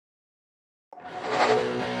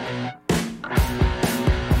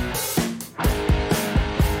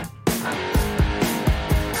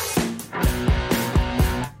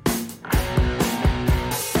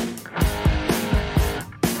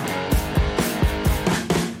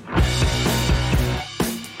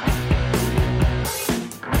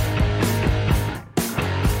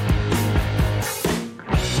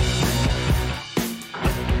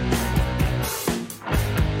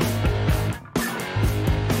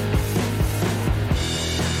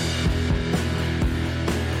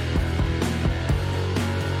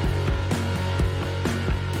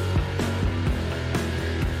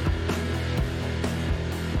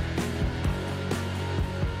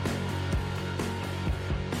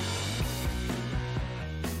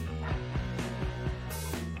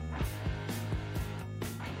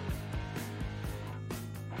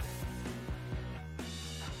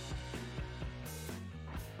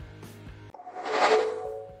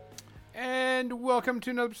welcome to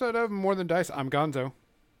another episode of More Than Dice. I'm Gonzo.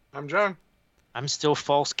 I'm John. I'm still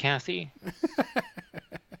false, Kathy.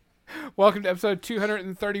 Welcome to episode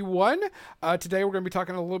 231. Today we're going to be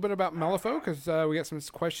talking a little bit about Malifaux because we got some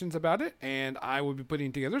questions about it, and I will be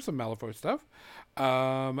putting together some Malifaux stuff.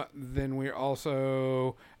 Then we're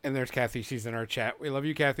also, and there's Kathy. She's in our chat. We love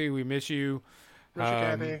you, Kathy. We miss you.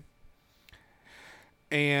 Kathy.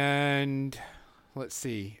 And let's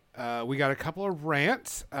see. We got a couple of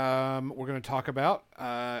rants. We're going to talk about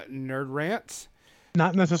nerd rants.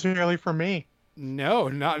 Not necessarily for me. No,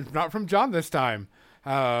 not from John this time.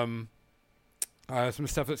 Some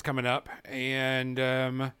stuff that's coming up, and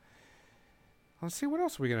let's see, what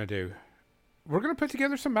else are we gonna do. We're gonna put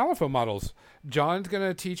together some Malifaux models. John's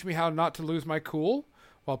gonna teach me how not to lose my cool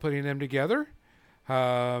while putting them together,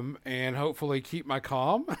 and hopefully keep my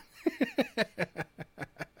calm.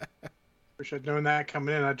 Wish I'd known that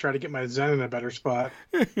coming in. I'd try to get my Zen in a better spot.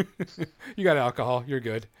 You got alcohol. You're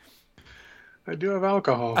good. I do have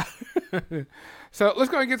alcohol. So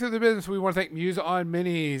let's go and get through the business. We want to thank Muse on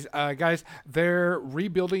Minis. Guys, they're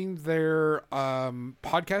rebuilding their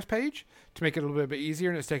podcast page to make it a little bit easier,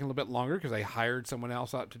 and it's taking a little bit longer because they hired someone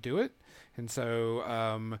else out to do it. And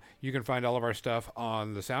so you can find all of our stuff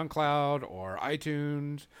on the SoundCloud or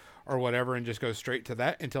iTunes or whatever and just go straight to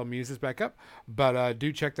that until Muse is back up. But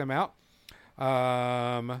do check them out.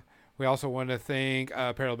 We also want to thank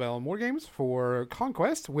Parabellum War Games for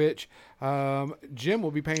Conquest, which Jim will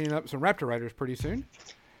be painting up some Raptor Riders pretty soon.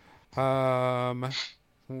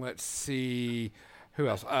 Let's see. Who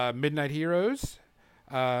else? Midnight Heroes.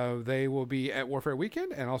 They will be at Warfare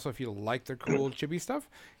Weekend. And also, if you like their cool chibi stuff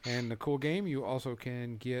and the cool game, you also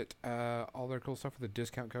can get all their cool stuff with a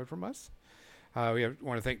discount code from us. Want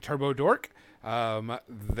to thank Turbo Dork.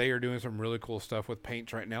 They are doing some really cool stuff with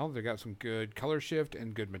paints right now. They've got some good color shift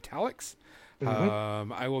and good metallics.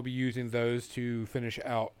 Mm-hmm. I will be using those to finish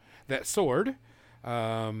out that sword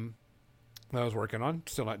that I was working on.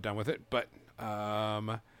 Still not done with it, but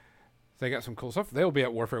they got some cool stuff. They'll be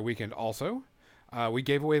at Warfare Weekend also. We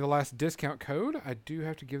gave away the last discount code. I do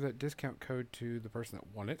have to give that discount code to the person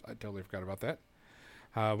that won it. I totally forgot about that.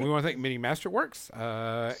 We want to thank Mini Masterworks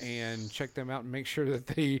and check them out and make sure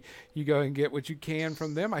that you go and get what you can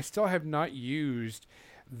from them. I still have not used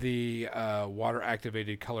the water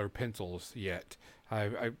activated color pencils yet.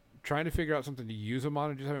 I'm trying to figure out something to use them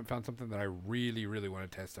on. I just haven't found something that I really, really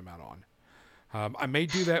want to test them out on. I may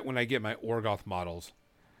do that when I get my Orgoth models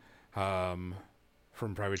from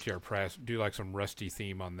Privateer Press. Do like some rusty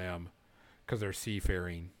theme on them because they're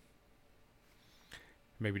seafaring.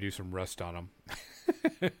 Maybe do some rust on them.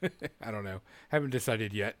 I don't know. Haven't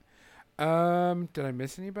decided yet. Did I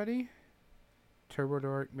miss anybody? Turbo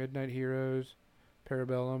Dork, Midnight Heroes,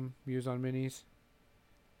 Parabellum, Muse on Minis.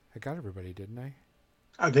 I got everybody, didn't I?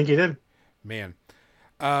 I think you did. Man.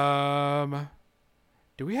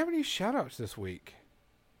 Do we have any shout-outs this week?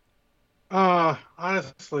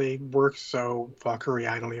 Honestly, work's so fuckery,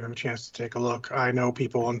 I don't even have a chance to take a look. I know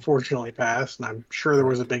people unfortunately passed, and I'm sure there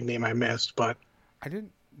was a big name I missed, but I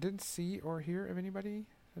didn't see or hear of anybody.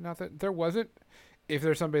 Not that there wasn't. If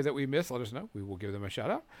there's somebody that we missed, let us know. We will give them a shout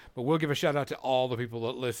out. But we'll give a shout out to all the people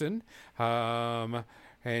that listen,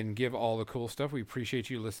 and give all the cool stuff. We appreciate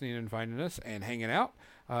you listening and finding us and hanging out.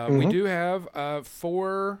 We do have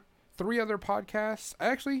 3 other podcasts.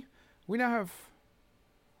 Actually, we now have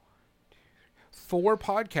 4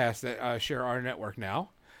 podcasts that share our network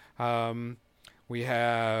now. We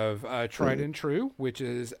have Tried and True, which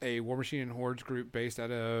is a War Machine and Hordes group based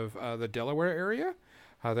out of the Delaware area.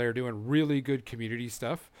 They're doing really good community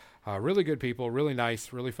stuff. Really good people, really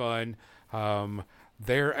nice, really fun.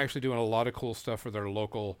 They're actually doing a lot of cool stuff for their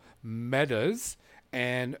local metas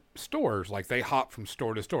and stores. Like they hop from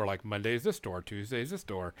store to store. Like Monday's this store, Tuesday's this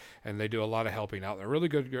store. And they do a lot of helping out. They're really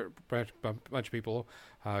good bunch of people.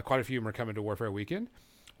 Quite a few of them are coming to Warfare Weekend.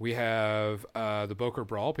 We have the Boker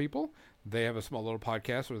Brawl people. They have a small little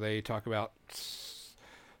podcast where they talk about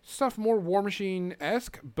stuff more War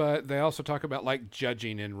Machine-esque, but they also talk about like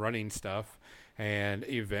judging and running stuff and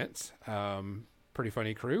events. Pretty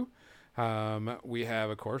funny crew. We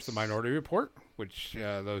have, of course, the Minority Report, which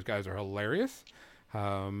those guys are hilarious.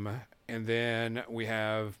 And then we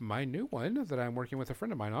have my new one that I'm working with a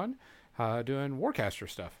friend of mine on, doing Warcaster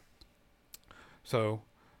stuff. So...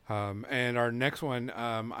 and our next one,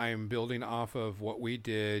 I'm building off of what we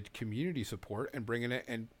did community support and bringing it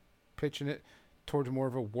and pitching it towards more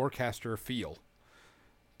of a Warcaster feel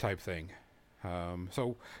type thing.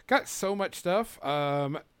 So got so much stuff.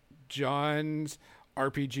 John's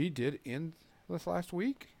RPG did end this last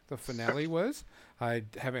week. The finale was. I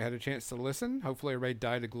haven't had a chance to listen. Hopefully everybody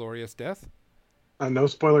died a glorious death. No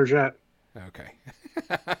spoilers yet. Okay.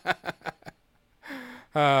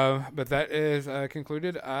 But that is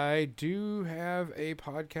concluded. I do have a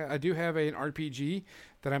podcast. I do have an RPG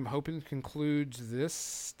that I'm hoping concludes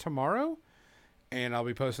this tomorrow, and I'll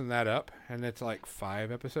be posting that up. And it's like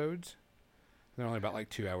 5 episodes. They're only about like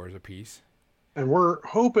 2 hours a piece. And we're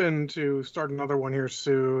hoping to start another one here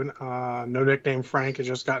soon. No Nickname Frank has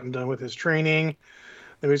just gotten done with his training.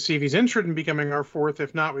 Then we see if he's interested in becoming our 4th.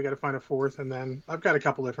 If not, we got to find a 4th. And then I've got a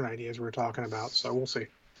couple different ideas we're talking about, so we'll see.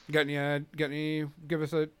 Got any? Give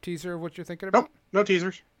us a teaser of what you're thinking about. Nope, no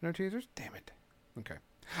teasers. No teasers. Damn it. Okay.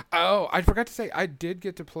 Oh, I forgot to say I did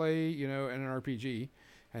get to play, in an RPG,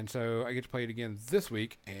 and so I get to play it again this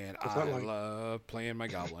week, and What's I that like? love playing my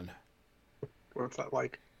goblin. What's that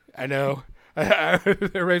like? I know.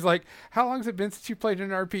 Everybody's like, "How long has it been since you played an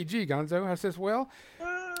RPG, Gonzo?" I says, "Well,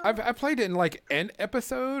 I played it in like an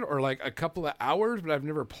episode or like a couple of hours, but I've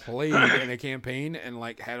never played in a campaign and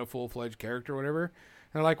like had a full-fledged character or whatever." And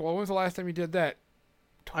they're like, "Well, when was the last time you did that?"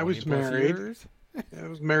 I was 20 plus married. years? Yeah, I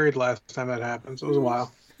was married last time that happened, so it was a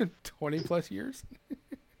while. 20 plus years.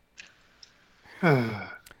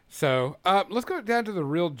 So let's go down to the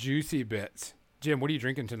real juicy bits. Jim, what are you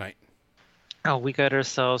drinking tonight? Oh, we got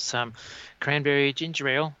ourselves some cranberry ginger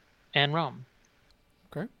ale and rum.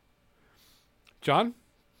 Okay. John?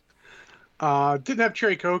 Didn't have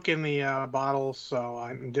cherry Coke in the bottle, so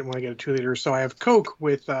I didn't want to get a 2 liter. So I have Coke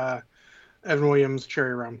with Evan Williams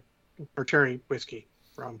cherry rum, or cherry whiskey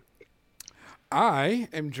rum. I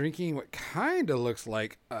am drinking what kind of looks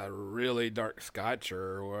like a really dark scotch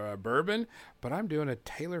or a bourbon, but I'm doing a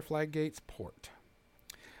Taylor Fladgate's port.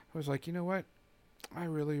 I was like, you know what? I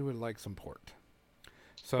really would like some port.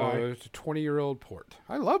 So Why? it's a 20-year-old port.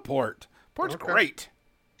 I love port. Port's Okay. great.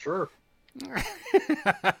 Sure. You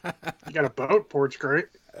got a boat, port's great.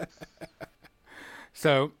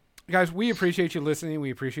 So, guys, we appreciate you listening.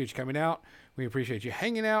 We appreciate you coming out. We appreciate you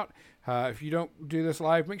hanging out. If you don't do this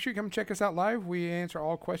live, make sure you come check us out live. We answer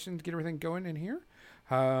all questions, get everything going in here.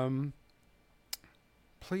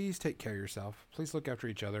 Please take care of yourself. Please look after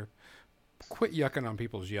each other. Quit yucking on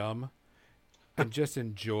people's yum. And just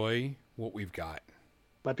enjoy what we've got.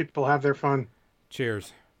 Let people have their fun.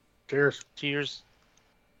 Cheers. Cheers. Cheers.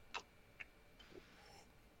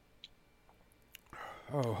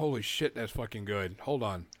 Oh, holy shit, that's fucking good. Hold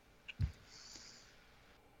on.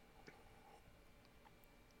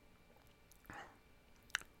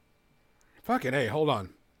 Fucking A, hold on.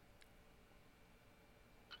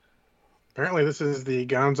 Apparently, this is the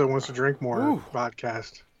Gonzo Wants to Drink More Ooh.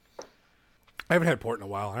 podcast. I haven't had port in a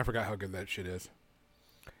while, and I forgot how good that shit is.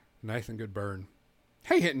 Nice and good burn.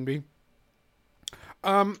 Hey, Hittenby.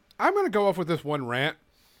 I'm going to go off with this one rant.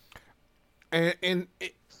 And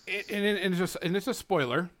it's a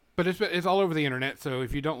spoiler, but it's all over the internet. So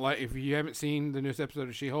if you haven't seen the newest episode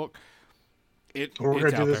of She-Hulk, We're it's going to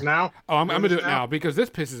do out this there. now? Oh, I'm going to do it now? now because this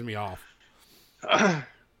pisses me off.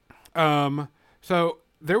 So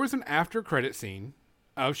there was an after credit scene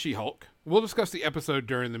of She-Hulk. We'll discuss the episode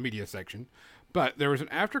during the media section, but there was an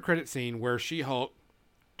after credit scene where She-Hulk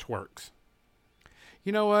twerks.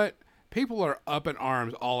 You know what? People are up in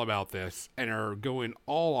arms all about this and are going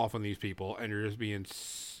all off on these people and are just being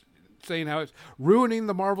saying how it's ruining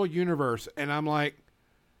the Marvel universe. And I'm like,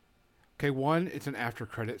 okay, 1, it's an after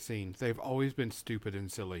credit scene. They've always been stupid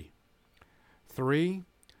and silly. 3,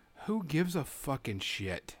 who gives a fucking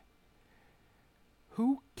shit?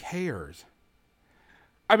 Who cares?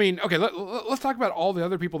 I mean, okay, let's talk about all the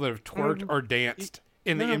other people that have twerked or danced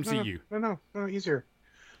in the MCU. No, easier.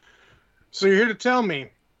 So you're here to tell me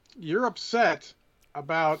you're upset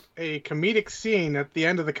about a comedic scene at the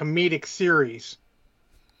end of the comedic series.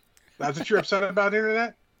 That's what you're upset about,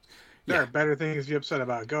 Internet? There Yeah. are better things to be upset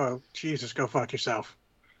about. Go fuck yourself.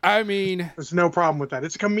 I mean, There's no problem with that.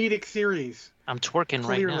 It's a comedic series. I'm twerking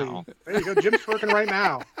right Clearly. now. There you go. Jim's working right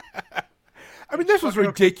now. this was Fucking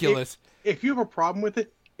okay. ridiculous. If you have a problem with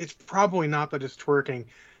it, it's probably not that it's twerking.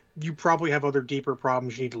 You probably have other deeper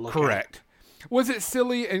problems you need to look at. Correct. Was it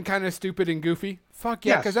silly and kind of stupid and goofy? Fuck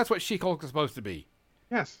yeah, Yes. because that's what She-Hulk is supposed to be.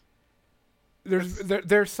 Yes.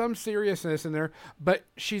 There's some seriousness in there, but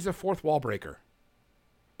she's a fourth wall breaker.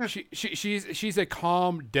 Yeah. She's a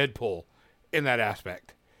calm Deadpool in that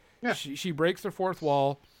aspect. Yeah. She breaks the fourth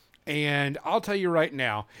wall, and I'll tell you right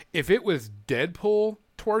now, if it was Deadpool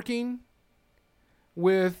twerking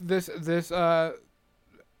with this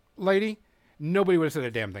lady, nobody would have said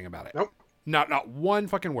a damn thing about it. Nope. Not one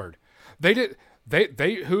fucking word. They did.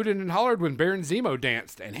 They hooted and hollered when Baron Zemo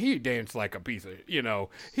danced, and he danced like a piece of,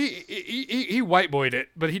 he white boyed it,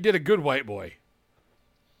 but he did a good white boy.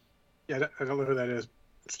 Yeah, I don't know who that is.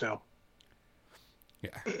 Still.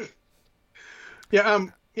 Yeah. Yeah.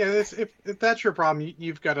 Yeah, if that's your problem,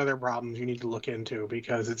 you've got other problems you need to look into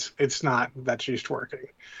because it's not that she's twerking.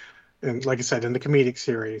 And like I said, in the comedic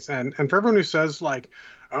series, and for everyone who says like,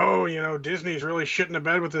 oh, Disney's really shitting the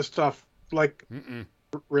bed with this stuff, like, Mm-mm.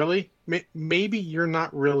 really, maybe you're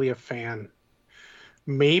not really a fan.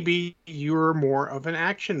 Maybe you're more of an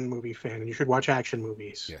action movie fan, and you should watch action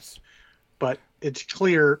movies. Yes. But it's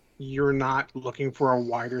clear you're not looking for a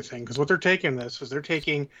wider thing because what they're taking this is they're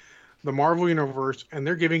taking the Marvel Universe and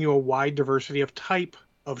they're giving you a wide diversity of type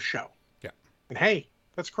of show. Yeah. And hey,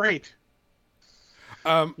 that's great. You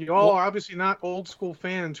all Well, are obviously not old school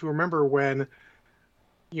fans who remember when,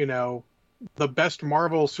 the best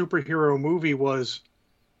Marvel superhero movie was,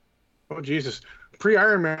 oh Jesus,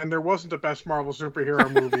 pre-Iron Man. There wasn't a best Marvel superhero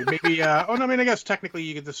movie. Maybe, I guess technically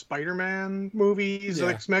you get the Spider-Man movies, Yeah.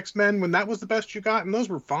 like X-Men, when that was the best you got, and those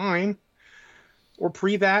were fine. Or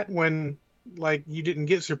pre that, when like you didn't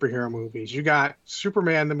get superhero movies, you got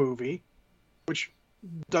Superman the movie, which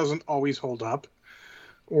doesn't always hold up.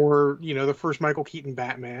 Or, the first Michael Keaton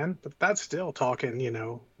Batman, but that's still talking,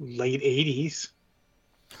 late 80s,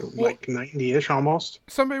 like 90-ish almost.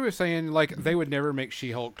 somebody was saying like they would never make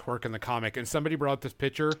She-Hulk twerk in the comic, and somebody brought up this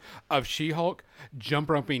picture of She-Hulk jump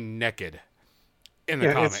roping naked in the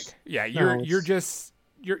Yeah, comic. it's- Yeah, no, you're it's- just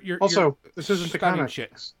you're Also, this isn't the studying comics.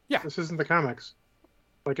 shit. Yeah. This isn't the comics.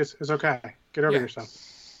 Like, it's okay. Get over Yeah. yourself.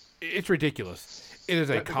 It's ridiculous. It is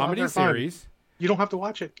a They're comedy fine. series. You don't have to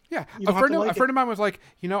watch it. Yeah, You a don't have friend, to of, like a friend of mine was like,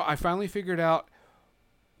 I finally figured out.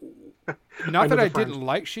 I Not know that I the friend. didn't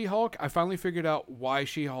like She-Hulk, I finally figured out why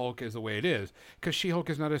She-Hulk is the way it is. Because She-Hulk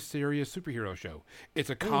is not a serious superhero show; it's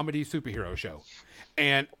a comedy superhero show.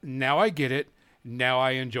 And now I get it. Now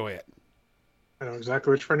I enjoy it. I know exactly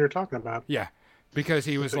which friend you're talking about. Yeah, because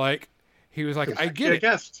he was like, I get I it.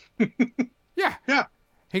 guessed. Yeah, Yeah.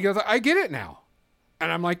 He goes, I get it now,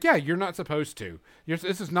 and I'm like, yeah, you're not supposed to. This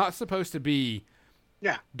is not supposed to be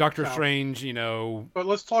Yeah. Doctor No. Strange. But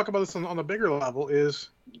let's talk about this on the bigger level is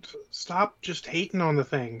stop just hating on the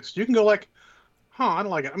things. You can go like, I don't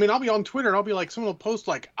like it. I mean, I'll be on Twitter and I'll be like, someone will post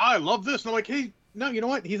like, I love this. And I'm like, hey, no, you know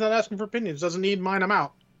what? He's not asking for opinions. Doesn't need mine. I'm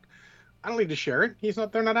out. I don't need to share it.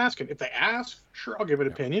 They're not asking. If they ask, sure, I'll give an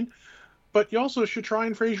opinion. But you also should try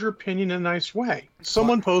and phrase your opinion in a nice way.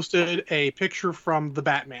 Someone posted a picture from the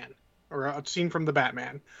Batman, or a scene from the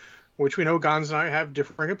Batman, which we know Gonz and I have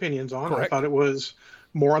differing opinions on. Correct. I thought it was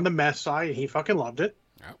more on the mess side, and he fucking loved it.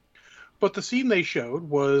 Yep. But the scene they showed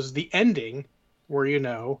was the ending, where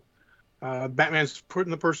Batman's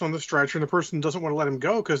putting the person on the stretcher, and the person doesn't want to let him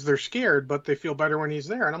go because they're scared, but they feel better when he's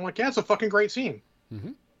there. And I'm like, yeah, it's a fucking great scene.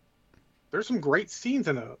 Mm-hmm. There's some great scenes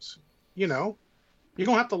in those. You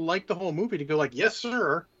don't have to like the whole movie to go like, yes,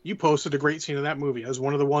 sir, you posted a great scene in that movie. As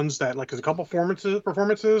one of the ones that like, there's a couple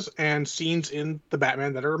performances and scenes in the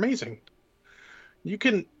Batman that are amazing. You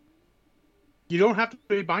don't have to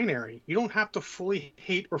be binary. You don't have to fully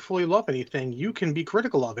hate or fully love anything. You can be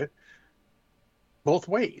critical of it both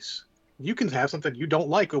ways. You can have something you don't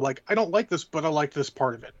like, or like, I don't like this, but I like this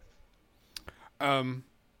part of it. I'm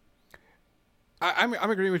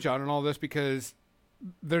agreeing with John on all this because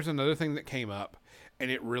there's another thing that came up, and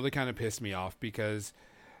it really kind of pissed me off because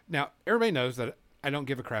now everybody knows that I don't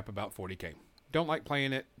give a crap about 40K. Don't like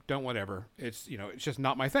playing it. Don't whatever. It's it's just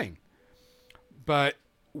not my thing. But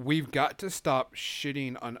we've got to stop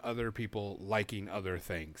shitting on other people liking other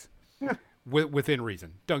things. Yeah. Within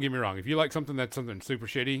reason. Don't get me wrong. If you like something that's something super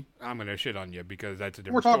shitty, I'm going to shit on you because that's a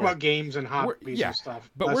different We're talking story. about games and hobbies yeah, and stuff.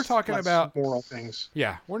 but we're talking less about moral things.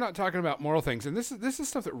 Yeah, we're not talking about moral things, and this is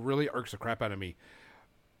stuff that really irks the crap out of me.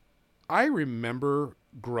 I remember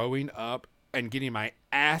growing up and getting my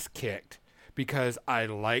ass kicked because I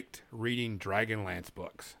liked reading Dragonlance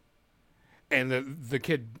books, and the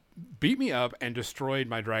kid beat me up and destroyed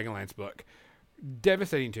my Dragonlance book.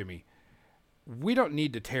 Devastating to me. We don't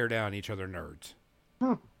need to tear down each other nerds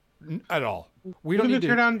at all. We don't need to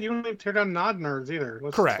tear down. You don't need to tear down nod nerds either.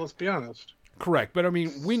 Correct. Let's be honest. Correct, but I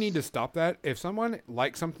mean, we need to stop that. If someone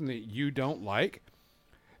likes something that you don't like,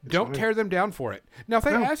 don't fine. tear them down for it. Now, if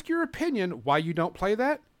they No. ask your opinion why you don't play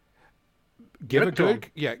that, give it to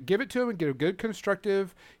them and get a good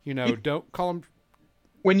constructive. Don't call them.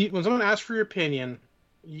 When someone asks for your opinion,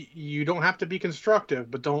 you don't have to be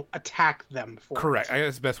constructive, but don't attack them for Correct. it. I guess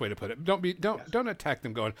that's the best way to put it. Don't Yes. attack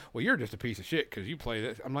them. Going, well, you're just a piece of shit because you play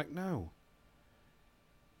this. I'm like, no.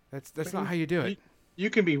 That's not how you do it. You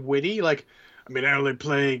can be witty, like, I only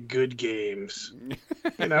play good games.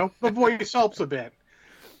 The voice helps a bit.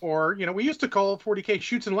 Or, we used to call 40K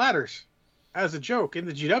shoots and ladders as a joke in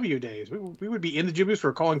the GW days. We would be in the GWs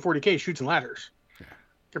for calling 40K shoots and ladders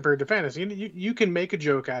compared to fantasy. You can make a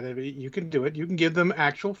joke out of it. You can do it. You can give them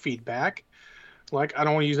actual feedback. Like, I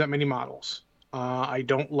don't want to use that many models. I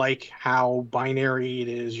don't like how binary it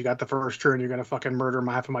is. You got the first turn, you're going to fucking murder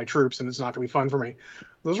half of my troops, and it's not going to be fun for me.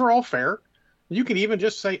 Those are all fair. You can even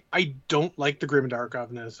just say, I don't like the grimdark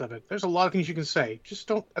of it. There's a lot of things you can say. Just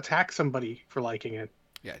don't attack somebody for liking it.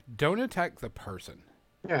 Yeah, don't attack the person.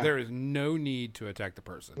 Yeah. There is no need to attack the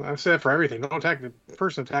person. I've said for everything. Don't attack the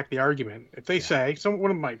person, attack the argument. If they say,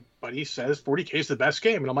 one of my buddies says 40K is the best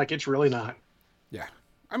game, and I'm like, it's really not. Yeah.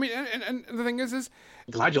 I mean, and the thing is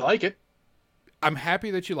Glad you like it. I'm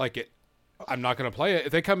happy that you like it. I'm not going to play it.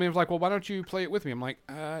 If they come in and like, well, why don't you play it with me? I'm like,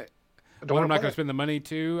 I'm not going to spend the money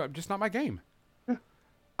to. I'm just not my game. Yeah.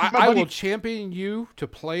 I will champion you to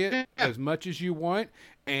play it as much as you want,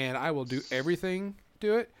 and I will do everything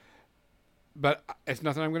to it. But it's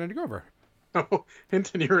nothing I'm going to go over. Oh,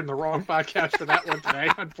 Hinton, you're in the wrong podcast for that one today,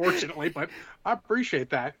 unfortunately, but I appreciate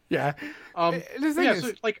that. Yeah. The thing is,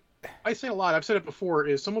 so, like I say a lot, I've said it before,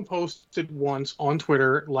 is someone posted once on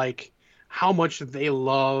Twitter, like, how much they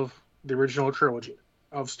love the original trilogy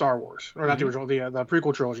of Star Wars. Or not the original, the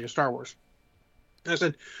prequel trilogy of Star Wars. And I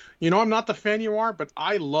said, I'm not the fan you are, but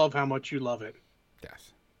I love how much you love it.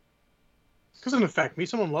 Yes. Because it doesn't affect me.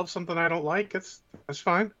 Someone loves something I don't like, that's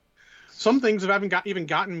fine. Some things have even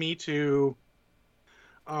gotten me to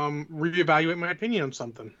reevaluate my opinion on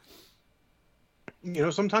something.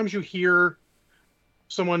 Sometimes you hear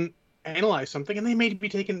someone analyze something and they may be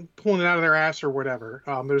pulling it out of their ass or whatever.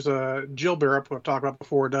 There's a Jill Barrett, who I've talked about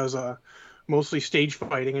before, does mostly stage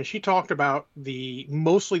fighting, and she talked about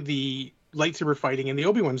mostly the lightsaber fighting in the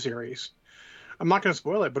Obi-Wan series. I'm not going to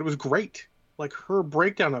spoil it, but it was great. Like, her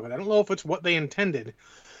breakdown of it. I don't know if it's what they intended.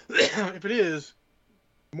 If it is,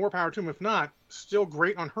 more power to them. If not, still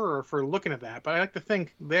great on her for looking at that. But I like to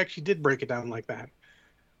think they actually did break it down like that.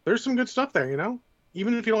 There's some good stuff there,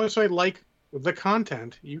 Even if you don't necessarily like the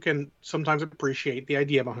content, you can sometimes appreciate the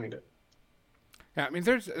idea behind it. Yeah, I mean,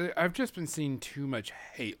 I've just been seeing too much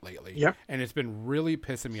hate lately. Yep. And it's been really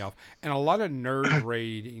pissing me off. And a lot of nerd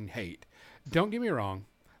raiding hate. Don't get me wrong.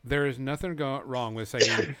 There is nothing wrong with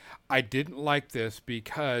saying, I didn't like this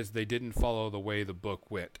because they didn't follow the way the book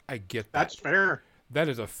went. I get that. That's fair. That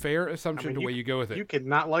is a fair assumption the way you go with it. You could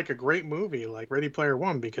not like a great movie like Ready Player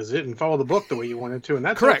One because it didn't follow the book the way you wanted to, and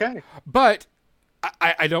that's correct. Okay. But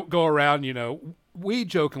I don't go around, we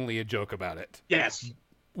jokingly joke about it. Yes.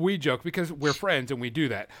 We joke because we're friends and we do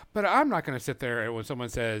that. But I'm not going to sit there and when someone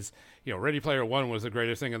says, Ready Player One was the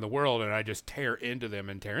greatest thing in the world, and I just tear into them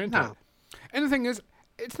and tear into it. And the thing is,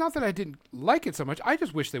 it's not that I didn't like it so much. I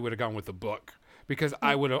just wish they would have gone with the book because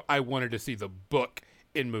I wanted to see the book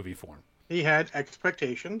in movie form. He had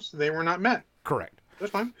expectations. They were not met. Correct.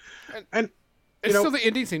 That's fine. And still the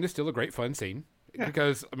ending scene is still a great fun scene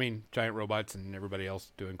because, giant robots and everybody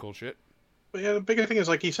else doing cool shit. But yeah, the bigger thing is,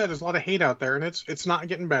 like he said, there's a lot of hate out there, and it's not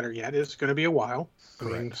getting better yet. It's going to be a while.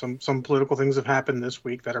 Correct. I mean, some political things have happened this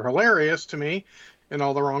week that are hilarious to me in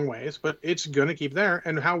all the wrong ways, but it's going to keep there.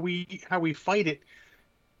 And how we fight it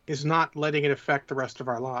is not letting it affect the rest of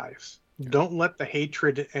our lives. Yeah. Don't let the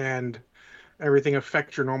hatred and everything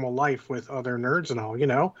affect your normal life with other nerds and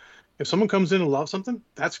all. If someone comes in and loves something,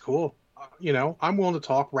 that's cool. I'm willing to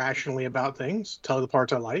talk rationally about things, tell the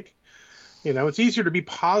parts I like. It's easier to be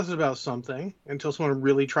positive about something until someone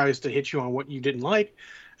really tries to hit you on what you didn't like,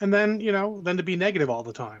 and then than to be negative all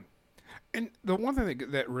the time. And the one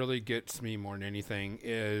thing that really gets me more than anything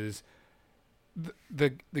is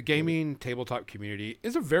the gaming tabletop community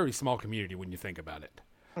is a very small community when you think about it.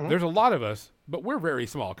 Mm-hmm. There's a lot of us, but we're very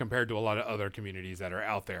small compared to a lot of other communities that are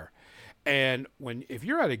out there. And if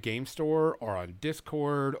you're at a game store or on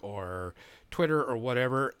Discord or Twitter or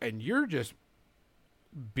whatever, and you're just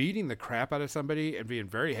beating the crap out of somebody and being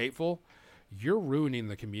very hateful, you're ruining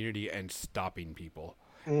the community and stopping people.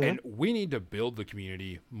 Mm-hmm. And we need to build the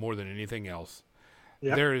community more than anything else.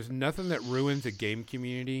 Yep. There is nothing that ruins a game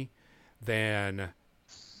community than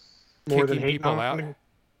more kicking than people out.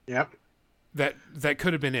 Yep. That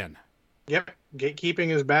could have been in. Yep. Gatekeeping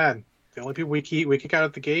is bad. The only people we kick out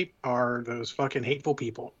at the gate are those fucking hateful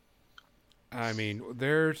people. I mean,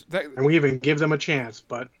 there's that, and we even give them a chance,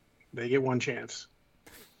 but they get one chance.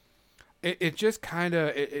 It just kind of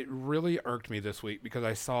it really irked me this week because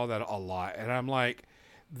I saw that a lot, and I'm like,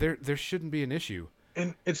 there shouldn't be an issue.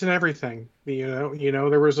 And it's in everything. There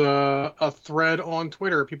was a thread on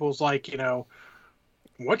Twitter. People's like,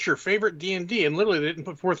 what's your favorite D&D? And literally they didn't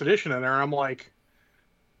put 4th edition in there. I'm like,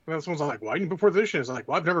 someone's like, why didn't you put 4th edition? It's like,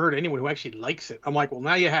 well, I've never heard anyone who actually likes it. I'm like, well,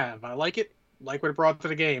 now you have. I like it. Like what it brought to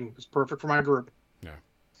the game. It's perfect for my group. Yeah.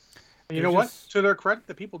 And you know what? To their credit,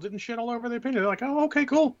 the people didn't shit all over the opinion. They're like, oh, okay,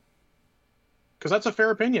 cool. Because that's a fair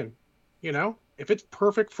opinion. If it's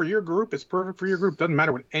perfect for your group, it's perfect for your group. Doesn't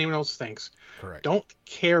matter what anyone else thinks. Correct. Don't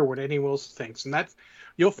care what anyone else thinks. And that's,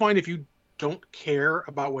 you'll find if you don't care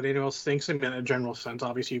about what anyone else thinks in a general sense,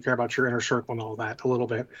 obviously you care about your inner circle and all that a little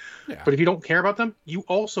bit. Yeah. But if you don't care about them, you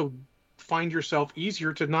also find yourself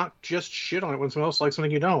easier to not just shit on it when someone else likes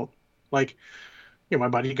something you don't. Like, my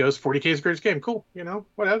buddy goes, 40K is the greatest game. Cool.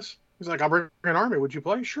 What else? He's like, I'll bring an army. Would you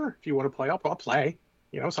play? Sure. If you want to play, I'll play.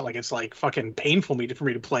 It's not like it's like fucking painful for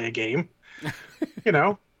me to play a game.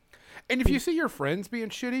 And if you see your friends being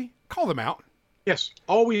shitty, call them out. Yes.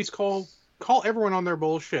 Always call everyone on their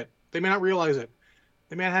bullshit. They may not realize it.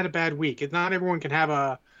 They may have had a bad week. Not everyone can have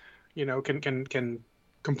a, can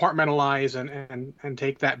compartmentalize and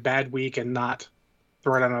take that bad week and not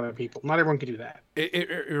throw it on other people. Not everyone can do that. It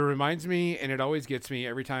reminds me, and it always gets me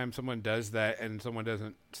every time someone does that and someone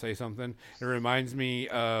doesn't say something. It reminds me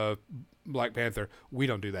of Black Panther. We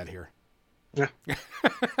don't do that here. Yeah.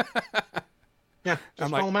 Yeah.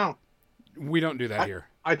 Just call them out. We don't do that here.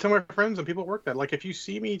 I tell my friends and people at work that, like, if you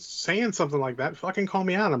see me saying something like that, fucking call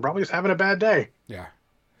me out. I'm probably just having a bad day. Yeah.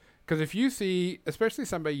 Because if you see, especially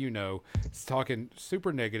somebody is talking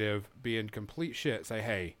super negative, being complete shit, say,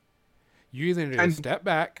 hey, you either need to step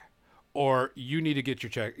back or you need to get your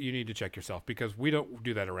check. You need to check yourself, because we don't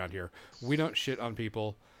do that around here. We don't shit on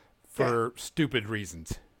people for stupid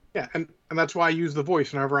reasons. Yeah, and that's why I use the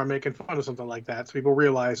voice whenever I'm making fun of something like that, so people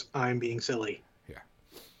realize I'm being silly. Yeah.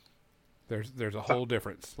 There's a whole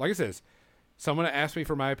difference. Like I says, someone asks me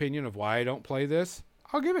for my opinion of why I don't play this,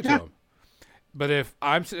 I'll give it to them. But if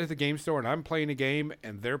I'm sitting at the game store and I'm playing a game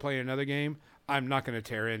and they're playing another game, I'm not going to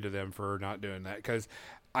tear into them for not doing that, because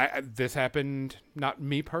this happened, not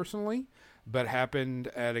me personally, but happened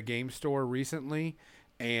at a game store recently,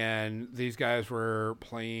 and these guys were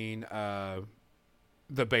playing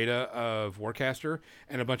the beta of Warcaster,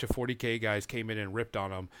 and a bunch of 40K guys came in and ripped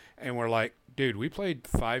on them, and we're like, dude, we played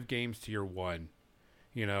 5 games to your 1,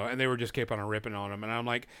 and they were just kept on ripping on them, and I'm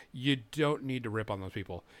like, you don't need to rip on those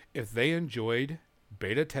people. If they enjoyed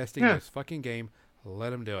beta testing this fucking game,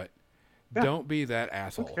 let them do it. Yeah. Don't be that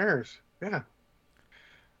asshole. Who cares? Yeah.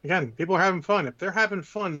 Again, people are having fun. If they're having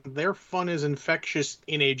fun, their fun is infectious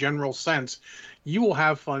in a general sense. You will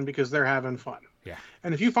have fun because they're having fun. Yeah.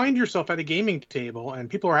 And if you find yourself at a gaming table and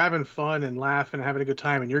people are having fun and laughing and having a good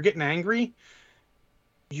time and you're getting angry,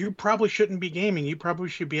 you probably shouldn't be gaming. You probably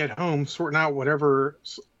should be at home sorting out whatever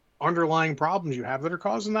underlying problems you have that are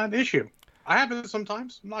causing that issue. I have it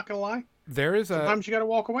sometimes. I'm not going to lie. Sometimes you got to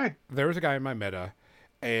walk away. There was a guy in my meta,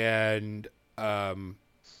 and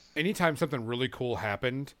anytime something really cool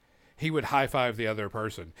happened, he would high-five the other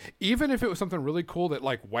person. Even if it was something really cool that,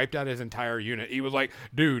 like, wiped out his entire unit. He was like,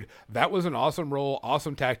 dude, that was an awesome roll,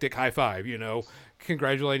 awesome tactic, high-five,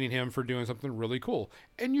 congratulating him for doing something really cool.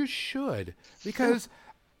 And you should, because,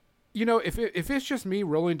 if it's just me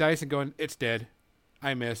rolling dice and going, it's dead,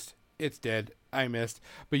 I missed, it's dead, I missed,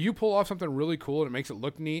 but you pull off something really cool and it makes it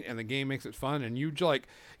look neat and the game makes it fun, and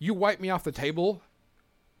you wipe me off the table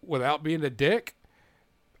without being a dick,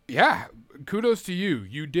 yeah, kudos to you.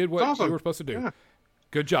 You did what you were supposed to do. Yeah.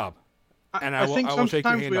 Good job. And I think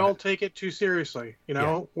sometimes we all take it too seriously.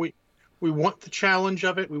 We want the challenge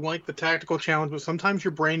of it. We want the tactical challenge, but sometimes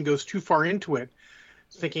your brain goes too far into it,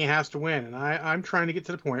 thinking it has to win. And I'm trying to get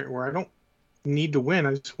to the point where I don't need to win.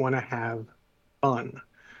 I just want to have fun.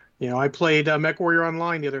 I played MechWarrior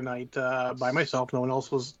Online the other night by myself. No one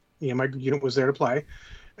else was, my unit was there to play.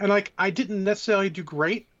 And I didn't necessarily do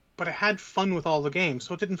great, but I had fun with all the games,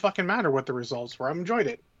 so it didn't fucking matter what the results were. I enjoyed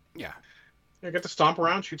it. Yeah. I got to stomp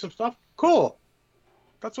around, shoot some stuff. Cool.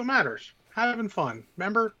 That's what matters. Having fun.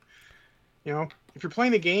 Remember, if you're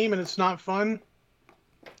playing a game and it's not fun,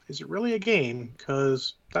 is it really a game?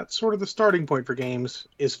 Because that's sort of the starting point for games,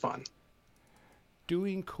 is fun.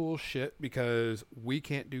 Doing cool shit because we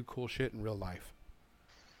can't do cool shit in real life.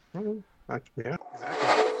 Mm-hmm. Yeah,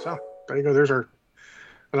 exactly. So, there you go. There's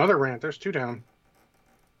another rant. There's 2 down.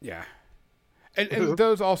 Yeah. And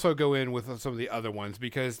those also go in with some of the other ones,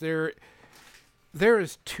 because there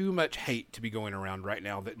is too much hate to be going around right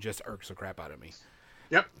now that just irks the crap out of me.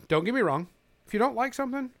 Yep. Don't get me wrong. If you don't like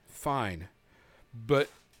something, fine. But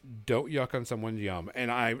don't yuck on someone's yum. And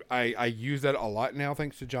I use that a lot now,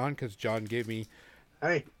 thanks to John, because John gave me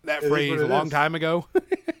that phrase a long time ago.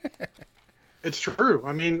 It's true.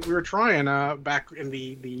 I mean, we were trying back in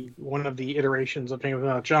the one of the iterations of Hanging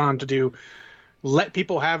with John to do let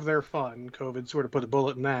people have their fun. COVID sort of put a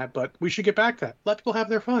bullet in that, but we should get back to that. Let people have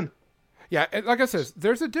their fun. Yeah, and like I said,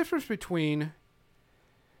 there's a difference between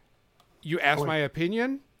you ask my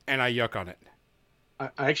opinion and I yuck on it. I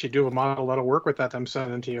actually do have a model that'll work with that I'm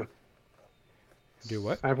sending to you. Do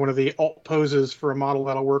what? I have one of the alt poses for a model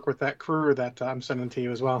that'll work with that crew that I'm sending to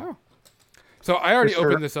you as well. Oh. So I already Christopher,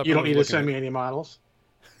 opened this up. You and don't was need to looking send at me any models.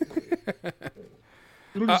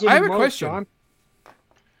 I have a question. John.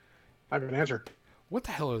 I have an answer. What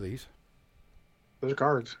the hell are these? Those are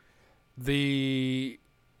cards. The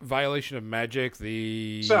violation of magic,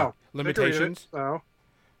 the So limitations.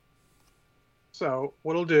 So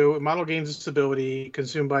what it'll do, model gains its ability,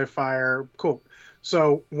 consumed by fire. Cool.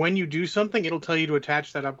 So when you do something, it'll tell you to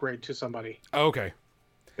attach that upgrade to somebody. Okay.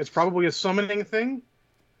 It's probably a summoning thing.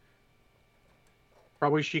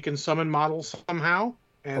 Probably she can summon models somehow.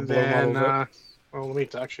 And blow then, models well, let me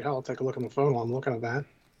actually, I'll take a look on the phone while I'm looking at that.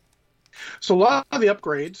 So a lot of the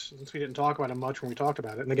upgrades, since we didn't talk about it much when we talked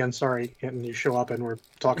about it, and again, sorry, Hinton, you show up and we're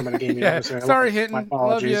talking about a game. Yeah. Sorry, My Hinton. Love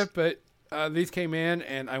apologies. you, but these came in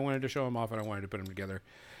and I wanted to show them off and I wanted to put them together.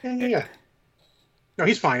 Yeah. No,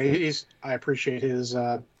 he's fine. I appreciate his.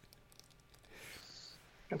 Yeah,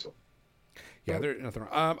 there's nothing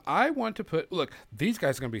wrong. I want to put. Look, these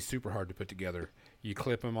guys are going to be super hard to put together. You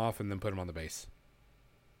clip them off and then put them on the base.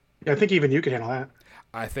 Yeah, I think even you can handle that.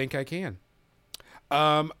 I think I can.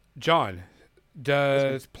 John,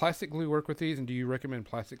 does plastic glue work with these, and do you recommend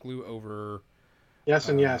plastic glue over? Yes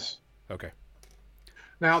and yes. Okay.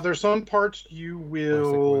 Now, there's some parts you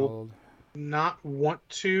will not want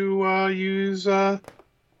to use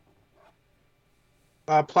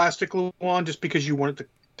plastic glue on just because you want it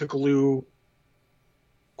to glue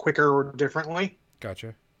quicker or differently.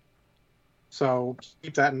 Gotcha. So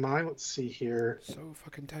keep that in mind. Let's see here. So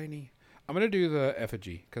fucking tiny. I'm going to do the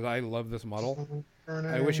effigy because I love this model.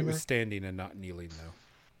 I wish it was standing and not kneeling,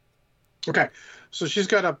 though. Okay. So she's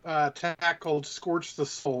got a attack called Scorch the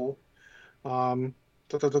Soul.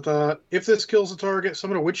 If this kills the target,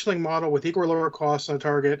 summon a Witchling model with equal or lower cost on the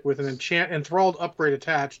target with an enthralled upgrade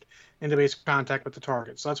attached into base contact with the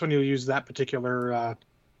target. So that's when you'll use that particular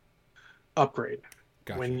upgrade.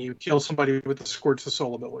 Gotcha. When you kill somebody with the Scorch the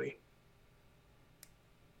Soul ability.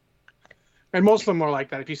 And most of them are like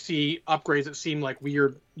that. If you see upgrades that seem like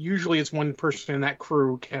weird, usually it's one person in that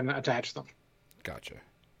crew can attach them. Gotcha.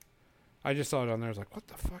 I just saw it on there. I was like, what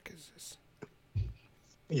the fuck is this?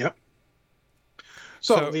 Yep.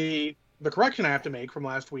 So the correction I have to make from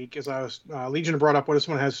last week is I was Legion brought up what if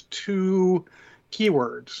someone has two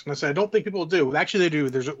keywords, and I said I don't think people do. Actually, they do.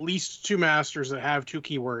 There's at least two masters that have two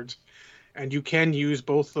keywords, and you can use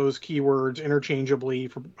both those keywords interchangeably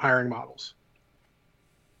for hiring models.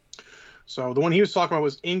 So the one he was talking about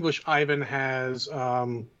was English. Ivan has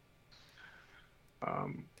DUA,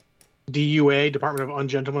 Department of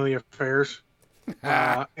Ungentlemanly Affairs,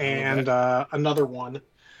 and another one.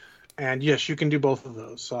 And yes, you can do both of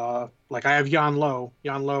those. Like I have Yan Lo.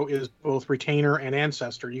 Yan Lo is both Retainer and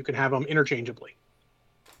Ancestor. You can have them interchangeably.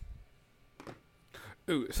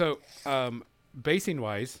 Ooh, so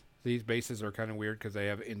basing-wise, these bases are kind of weird because they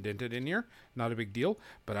have indented in here. Not a big deal,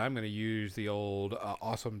 but I'm going to use the old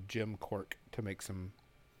awesome Jim Cork to make some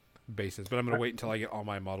bases. But I'm going to wait until I get all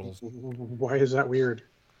my models. Why is that weird?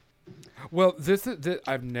 Well, this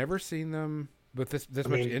I've never seen them with this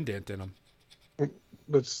much indent in them.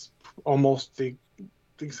 It's almost the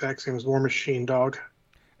exact same as War Machine Dog.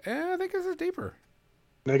 I think this is deeper.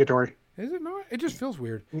 Negatory. Is it not? It just feels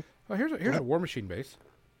weird. Oh, here's a War Machine base.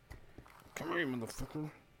 Come here, motherfucker.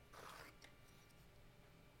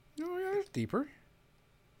 Oh, yeah, it's deeper.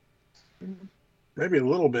 Maybe a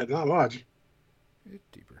little bit, not much. It's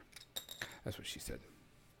deeper. That's what she said.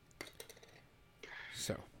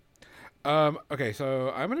 So, okay,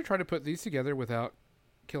 so I'm going to try to put these together without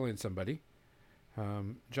killing somebody.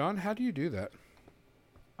 John, how do you do that?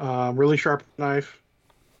 Really sharp knife.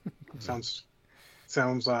 Sounds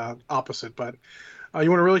opposite, but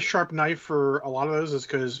you want a really sharp knife for a lot of those is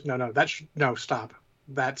because stop.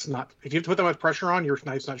 That's not. If you have to put that much pressure on, your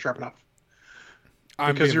knife's not sharp enough.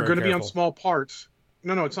 Because you're going to be on small parts.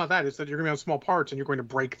 No, it's not that. It's that you're going to be on small parts and you're going to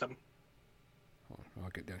break them. I'll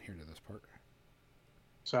get down here to this part.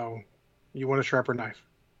 So, you want a sharper knife.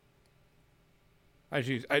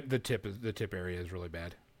 The tip area is really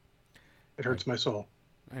bad. It hurts my soul.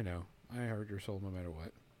 I know. I hurt your soul no matter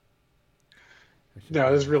what.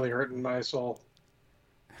 No, this is really hurting my soul.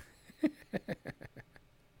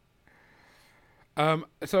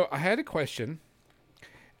 So I had a question,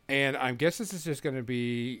 and I guess this is just going to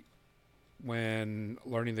be when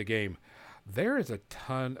learning the game. There is a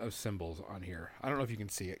ton of symbols on here. I don't know if you can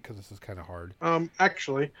see it because this is kind of hard.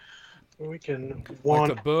 Actually, we can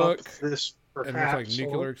like the book, this perhaps. and there's like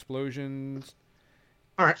nuclear explosions.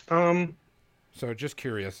 All right. So just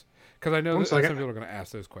curious, because I know that some people are going to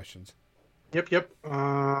ask those questions. Yep.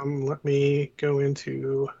 Let me go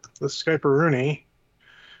into the Skype Rooney,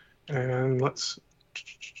 and let's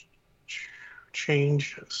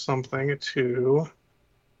change something to.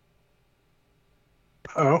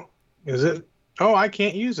 Oh, is it? Oh, I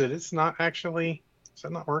can't use it. It's not actually. Is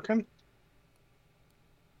that not working?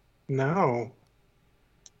 No,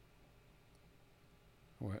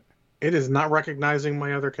 What? it is not recognizing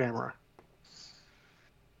my other camera.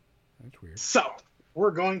 That's weird. So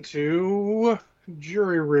we're going to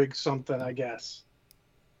jury rig something, I guess.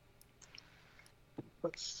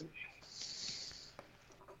 Let's see.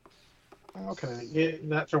 How can I get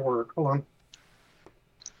that to work? Hold on.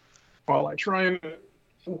 While I try and.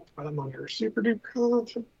 Oh, I'm under super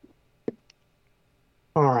duper.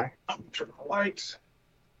 All right. Turn the lights.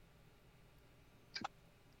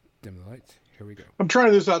 Dim the lights. Here we go. I'm trying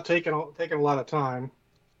to do this without taking a lot of time.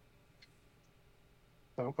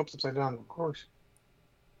 So, oops, upside down, of course.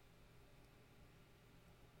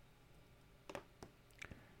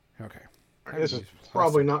 Okay. All right, this is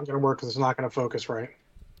probably not going to work because it's not going to focus right.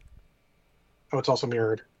 Oh, it's also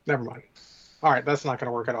mirrored. Never mind. All right, that's not going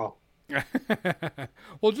to work at all.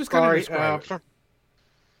 Well, just kind of describe it. Sorry.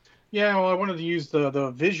 Yeah, well, I wanted to use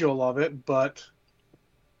the visual of it, but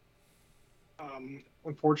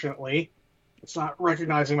unfortunately, it's not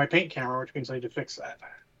recognizing my paint camera, which means I need to fix that.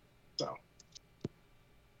 So,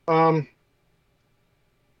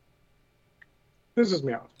 this is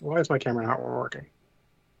me off. Why is my camera not working?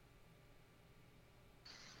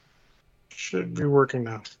 Should be working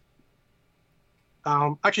now.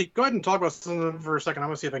 Actually, go ahead and talk about something for a second. I'm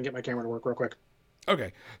gonna see if I can get my camera to work real quick.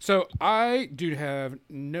 Okay, so I do have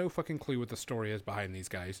no fucking clue what the story is behind these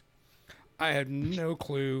guys. I have no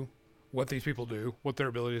clue what these people do, what their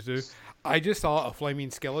abilities do. I just saw a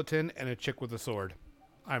flaming skeleton and a chick with a sword.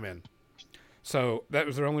 I'm in. So that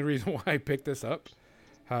was the only reason why I picked this up.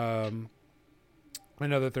 I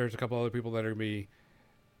know that there's a couple other people that are going to be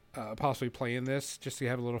possibly playing this just to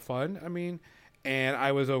have a little fun. I mean, and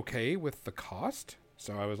I was okay with the cost.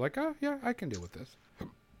 So I was like, oh, yeah, I can deal with this.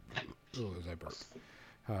 Oh, as I burp.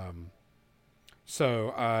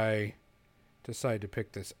 So I decided to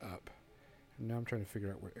pick this up. And now I'm trying to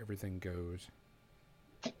figure out where everything goes.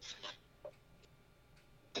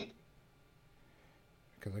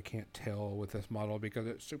 Because I can't tell with this model because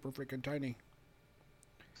it's super freaking tiny.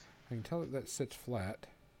 I can tell that that sits flat.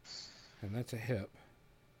 And that's a hip.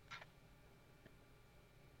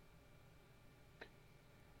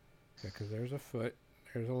 Yeah, because there's a foot.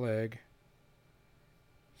 There's a leg.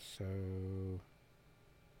 So...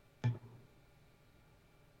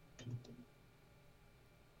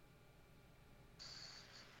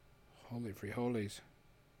 Holy free holies.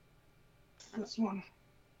 This one.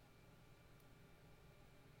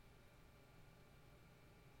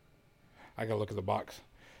 I gotta look at the box.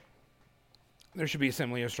 There should be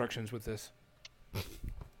assembly instructions with this.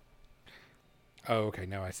 Oh, okay,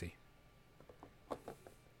 now I see.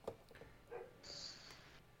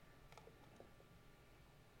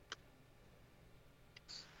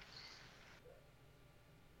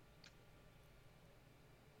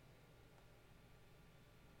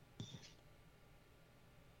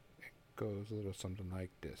 Goes a little something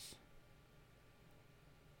like this.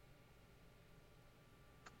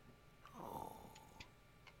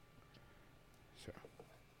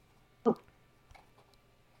 So,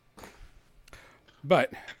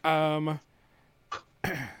 but I'll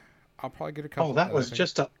probably get a couple. Oh, that was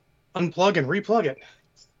just to unplug and replug it.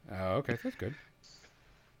 Oh, okay, that's good.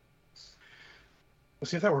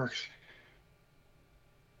 Let's see if that works.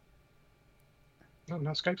 No,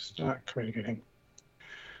 now Skype's not communicating.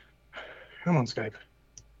 Come on, Skype.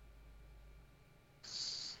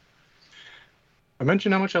 I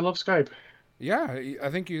mentioned how much I love Skype. Yeah, I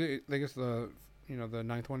think it's the the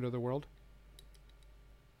ninth wonder of the world.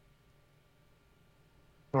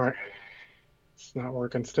 All right, it's not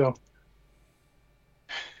working still.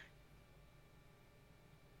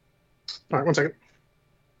 All right, 1 second.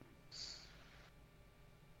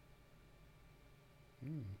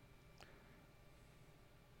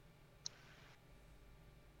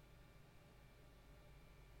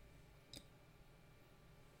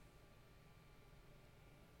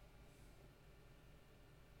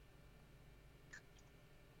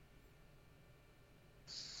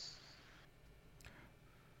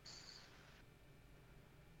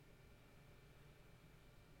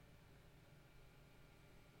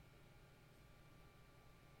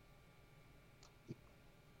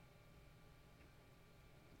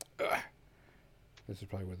 This is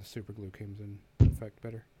probably where the super glue comes in effect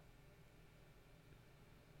better.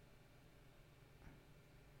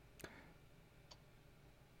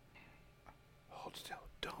 Hold still.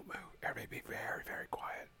 Don't move. Everybody be very, very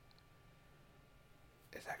quiet.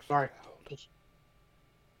 It's actually Sorry. hold.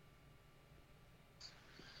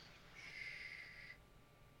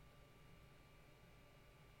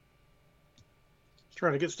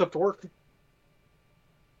 Trying to get stuff to work.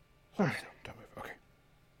 Don't move. Okay.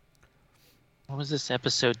 What was this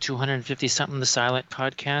episode 250 something? The Silent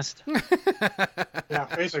Podcast. Yeah,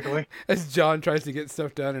 basically. As John tries to get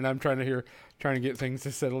stuff done, and I'm trying to get things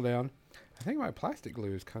to settle down. I think my plastic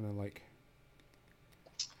glue is kind of like.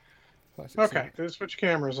 Okay, let's switch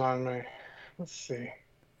cameras on me. Let's see.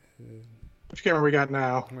 Which camera we got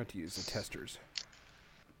now? I'm going to use the testers.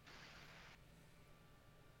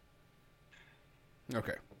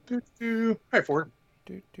 Okay. Hi, Ford.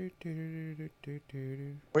 Wait,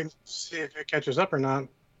 see if it catches up or not.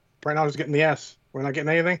 Right now, it's getting the S. We're not getting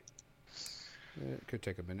anything. It could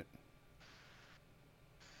take a minute.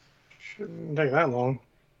 Shouldn't take that long.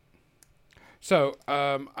 So,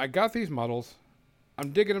 I got these models.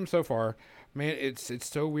 I'm digging them so far. Man, it's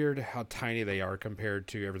so weird how tiny they are compared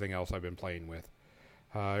to everything else I've been playing with.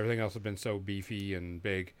 Everything else has been so beefy and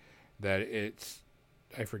big that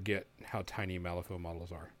I forget how tiny Malifaux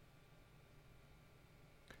models are.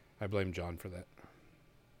 I blame John for that.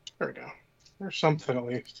 There we go. There's something at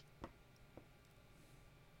least.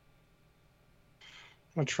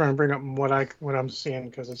 I'm trying to bring up what I'm seeing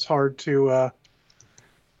because it's hard to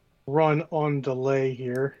run on delay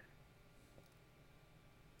here.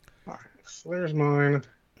 All right, so there's mine.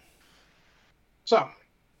 So,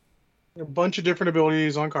 a bunch of different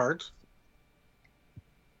abilities on cards.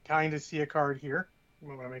 Kind of see a card here.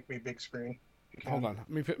 I'm gonna make me a big screen. Hold on,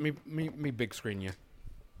 me big screen you.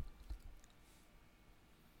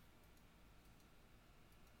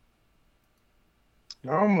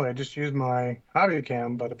 Normally, I just use my hobby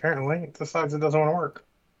cam, but apparently it decides it doesn't want to work.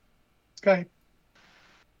 Okay.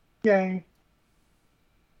 Yay.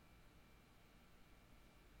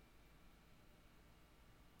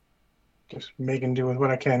 Just making do with what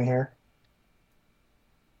I can here.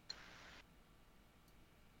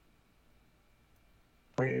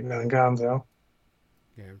 Waiting on Gonzo.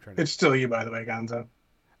 Yeah, I'm trying to. It's still you, by the way, Gonzo.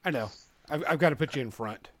 I know. I've got to put you in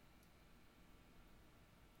front.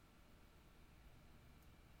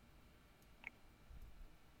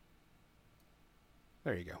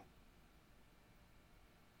 There you go.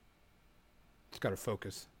 It's got to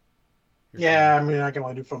focus. Yeah, I mean, I can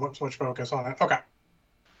only do so much focus on it. Okay.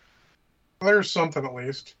 There's something at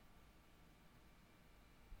least.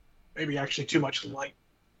 Maybe actually too much light.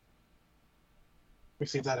 Let me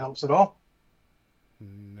see if that helps at all.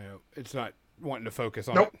 No, it's not wanting to focus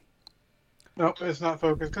on Nope. it. Nope, it's not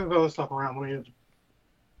focused because of other stuff around me.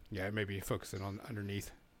 Yeah, maybe focusing on underneath.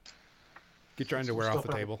 Get your underwear off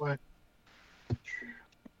the table.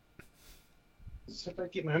 See if I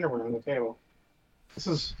keep my underwear on the table. This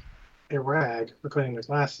is a rag for cleaning my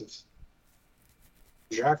glasses.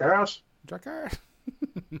 Jackass. Jackass.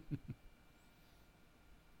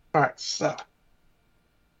 All right, so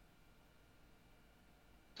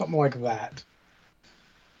something like that.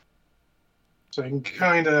 So you can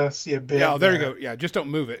kind of see a bit. Yeah, there you go. Yeah, just don't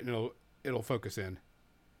move it, and it'll focus in.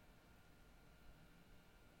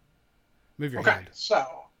 Move your hand. So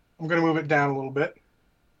I'm going to move it down a little bit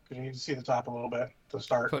because you need to see the top a little bit to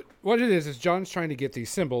start. So what it is John's trying to get these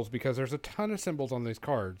symbols because there's a ton of symbols on these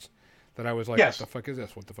cards that I was like, Yes. What the fuck is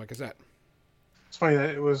this? What the fuck is that? It's funny that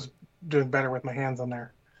it was doing better with my hands on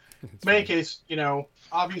there. In any case,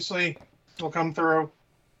 obviously it'll come through.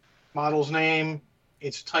 Model's name,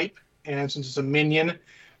 its type, and since it's a minion,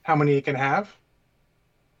 how many it can have.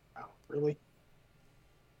 Oh, really?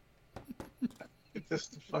 This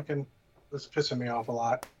is pissing me off a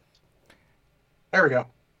lot. There we go.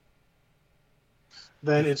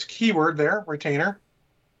 Then it's keyword there, retainer.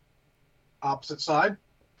 Opposite side.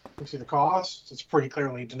 You can see the cost. It's pretty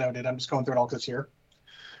clearly denoted. I'm just going through it all because here.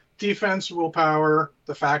 Defense, willpower,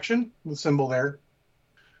 the faction, the symbol there.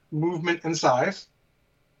 Movement and size.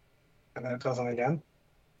 And then it does it again.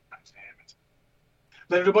 Damn it.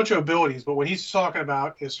 Then there's a bunch of abilities, but what he's talking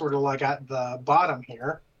about is sort of like at the bottom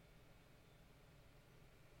here.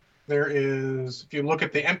 There is, if you look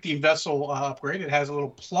at the empty vessel upgrade, it has a little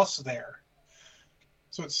plus there.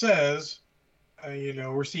 So it says,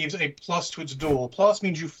 receives a plus to its duel. Plus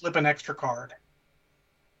means you flip an extra card.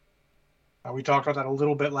 We talked about that a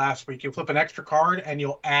little bit last week. You flip an extra card, and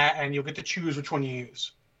you'll get to choose which one you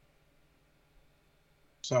use.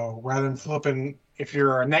 So rather than flipping, if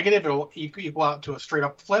you're a negative, it'll equal out to a straight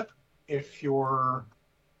up flip. If you're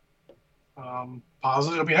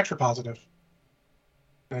positive, it'll be extra positive.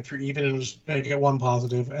 And if you're even, it'll just make it one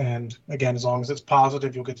positive. And again, as long as it's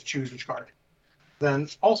positive, you'll get to choose which card. Then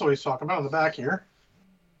also he's talking about on the back here.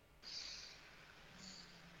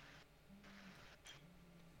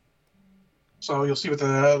 So you'll see with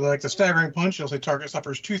the staggering punch, you'll say target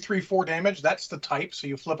suffers 2, 3, 4 damage. That's the type. So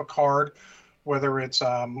you flip a card whether it's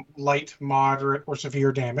light, moderate, or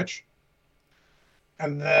severe damage.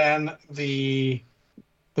 And then the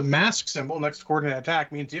mask symbol next to coordinate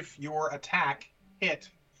attack means if your attack hit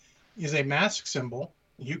is a mask symbol,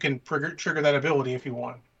 you can trigger that ability if you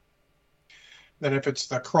want. Then if it's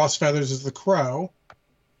the cross feathers is the crow,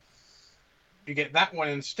 you get that one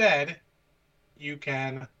instead, you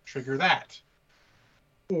can trigger that.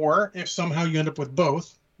 Or if somehow you end up with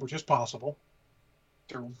both, which is possible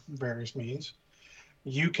through various means,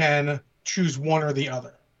 you can choose one or the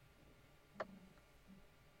other.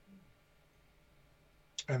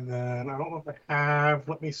 And then I don't know if I have,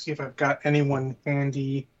 let me see if I've got anyone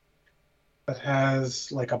handy that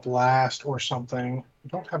has like a blast or something. I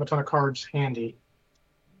don't have a ton of cards handy.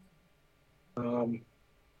 Let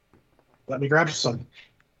me grab some.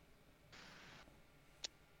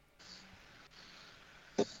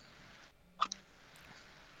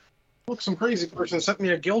 Look, some crazy person sent me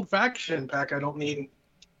a guild faction pack I don't need.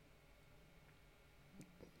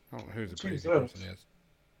 I don't know who the crazy Jesus. person is.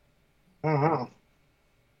 I don't know.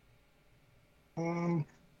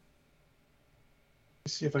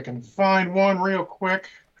 Let's see if I can find one real quick.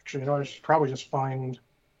 Actually, I should probably just find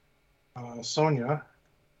Sonia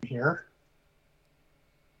here.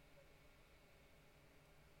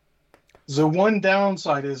 The one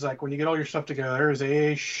downside is like when you get all your stuff together, there's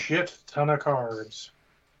a shit ton of cards.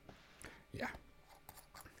 Yeah.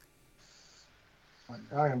 Like,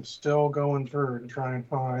 I am still going through to try and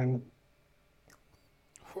find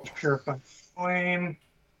Purify Flame.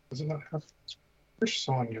 Does it not have? Where's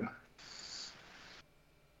Sonya?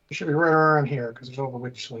 It should be right around here because there's all the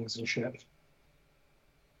witchlings and shit.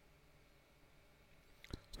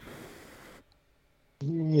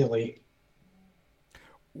 Really?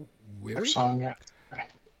 Really? Sonya.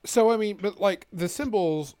 So I mean, but like the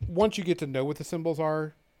symbols, once you get to know what the symbols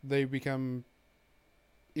are, they become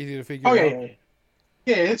easy to figure Oh yeah, out. yeah,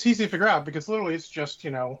 yeah. It's easy to figure out because literally it's just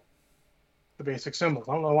the basic symbols.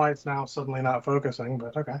 I don't know why it's now suddenly not focusing,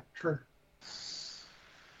 but okay, sure.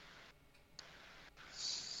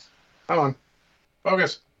 Come on,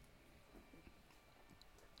 focus.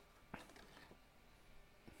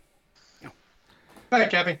 Hi,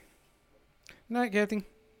 Kathy. Night, Kathy.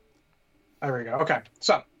 There we go. Okay,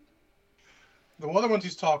 so the other ones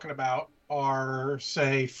he's talking about are,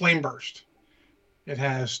 say, Flame Burst. It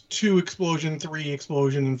has 2 explosion, 3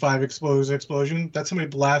 explosion, and 5 explosion. That's how many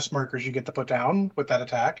blast markers you get to put down with that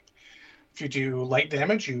attack. If you do light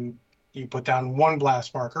damage, you put down 1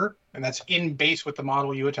 blast marker, and that's in base with the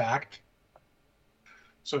model you attacked.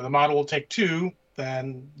 So the model will take 2,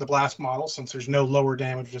 then the blast model, since there's no lower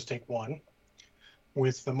damage, will just take 1.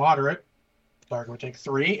 With the moderate, the target would take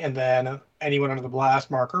 3, and then anyone under the blast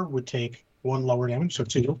marker would take 1 lower damage, so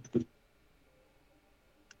 2.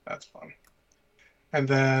 That's fun. And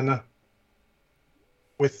then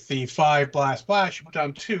with the 5 blast, you put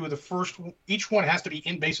down 2. The first, each one has to be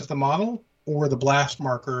in base of the model or the blast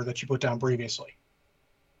marker that you put down previously.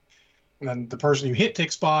 And then the person you hit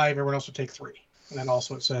takes 5, everyone else will take 3. And then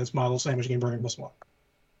also it says model damage gain burning +1.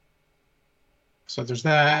 So there's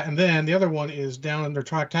that. And then the other one is down under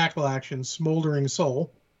tactical action, Smoldering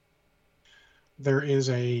Soul. There is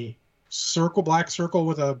a black circle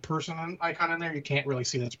with a person icon in there. You can't really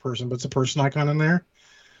see that's a person, but it's a person icon in there.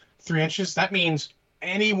 3 inches. That means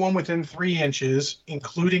anyone within 3 inches,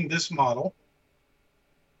 including this model,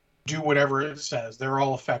 do whatever it says. They're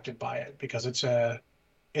all affected by it because it's an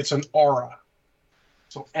aura.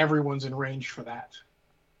 So everyone's in range for that.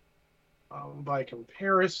 By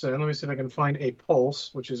comparison, let me see if I can find a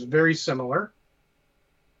pulse, which is very similar.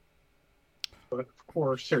 But of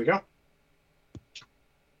course, here we go.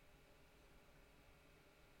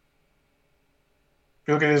 If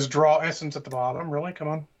you look at his draw essence at the bottom, really, come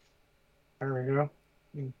on. There we go.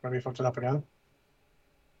 Maybe fucked it up again.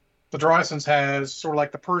 The draw essence has sort of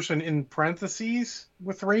like the person in parentheses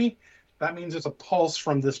with 3. That means it's a pulse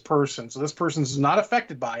from this person. So this person's not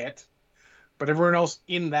affected by it, but everyone else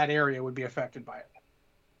in that area would be affected by it.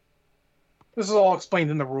 This is all explained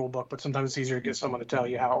in the rule book, but sometimes it's easier to get someone to tell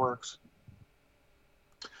you how it works.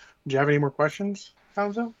 Do you have any more questions,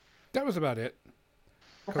 Hanzo? That was about it.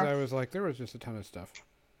 Because Okay. I was like, there was just a ton of stuff.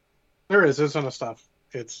 There's a ton of stuff.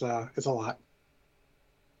 It's a lot.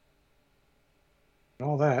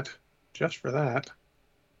 All that, just for that.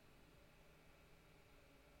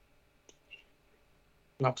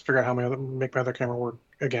 I'll have to figure out how make my other camera work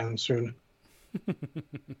again soon.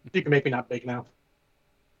 You can make me not big now.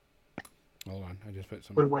 Hold on, I just put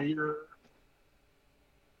some. Put away your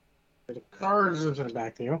cards and send it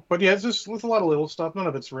back to you. But yeah, it's a lot of little stuff. None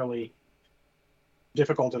of it's really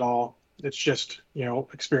difficult at all. It's just,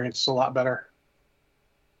 experience a lot better.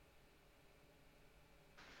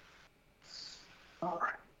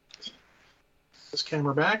 this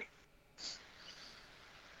camera back.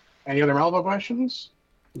 Any other Malvo questions?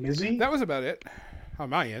 Mizzy? That was about it on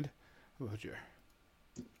my end. How about you?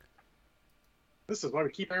 This is why we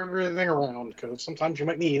keep everything around, because sometimes you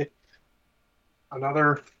might need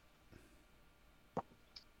another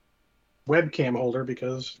webcam holder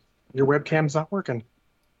because your webcam's not working.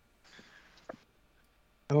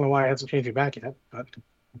 I don't know why it hasn't changed it back yet, but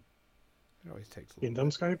It always takes a you little.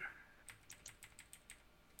 done Skype?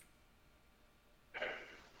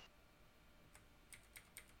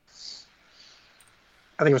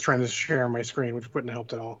 I think I was trying to share my screen, which wouldn't have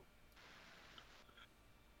helped at all.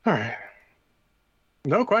 All right.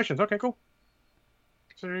 No questions. Okay, cool.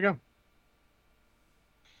 So there you go.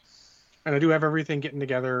 And I do have everything getting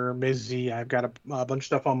together. Busy. I've got a bunch of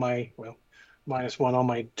stuff on my, well, -1 on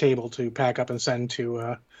my table to pack up and send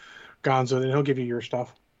to Gonzo. Then he'll give you your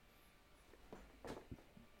stuff.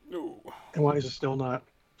 No. And why is it still not?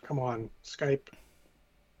 Come on, Skype.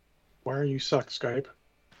 Why are you suck, Skype?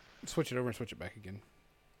 Switch it over and switch it back again.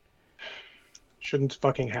 Shouldn't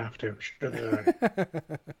fucking have to.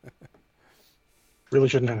 Really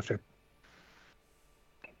shouldn't have to.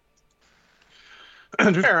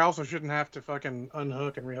 To be fair, I also shouldn't have to fucking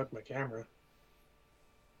unhook and rehook my camera.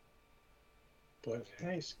 But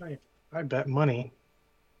hey, Skype, I bet money.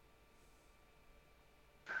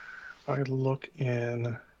 If I look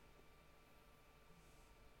in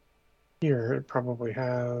here, it probably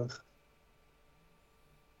have.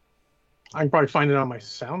 I can probably find it on my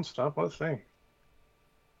sound stuff. Let's see.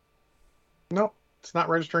 Nope, it's not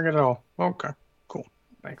registering at all. Okay, cool.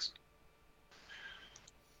 Thanks.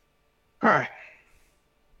 All right.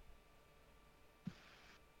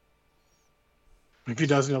 If he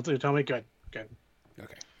doesn't, he'll tell me. Good. Good.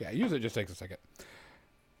 Okay. Yeah, usually it just takes a second.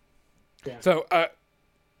 Yeah. So,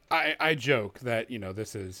 I joke that,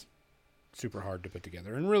 this is super hard to put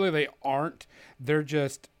together. And really they aren't. They're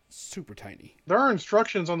just super tiny. There are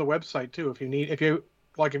instructions on the website too. If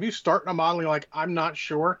you start a model, you're like, I'm not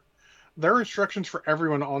sure. There are instructions for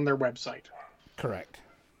everyone on their website. Correct.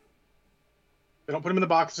 They don't put them in the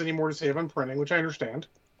boxes anymore to save on printing, which I understand.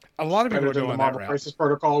 A lot of people are Better than going the that Marble route. Crisis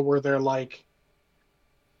Protocol, where they're like,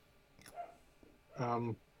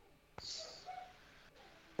 Marvel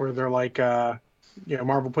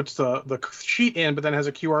puts the sheet in, but then has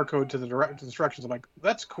a QR code to the direct instructions. I'm like,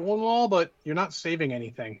 that's cool and all, but you're not saving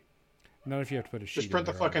anything. Not if you have to put a sheet. Just print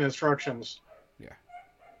in the there fucking instructions. Yeah.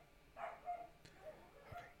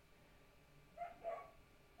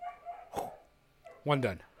 Okay. One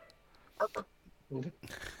done.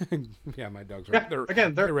 Yeah, my dogs are. Yeah, They're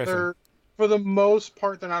resting. they're for the most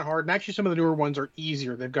part they're not hard, and actually some of the newer ones are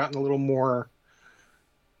easier. They've gotten a little more.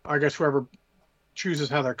 I guess whoever chooses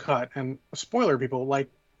how they're cut. And spoiler, people, like,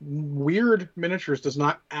 Weird Miniatures does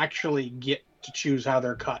not actually get to choose how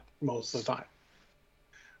they're cut most of the time.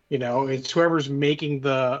 It's whoever's making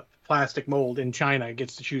the plastic mold in China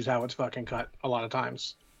gets to choose how it's fucking cut a lot of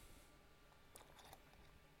times.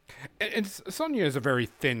 And Sonya is a very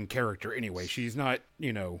thin character anyway. She's not,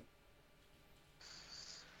 Yeah.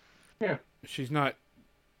 She's not,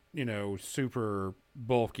 super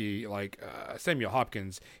bulky like Samuel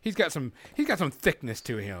Hopkins. He's got some thickness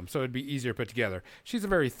to him, so it'd be easier to put together. She's a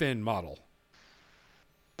very thin model.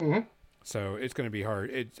 Mm-hmm. So it's going to be hard.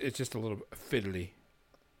 It's just a little fiddly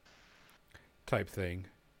type thing.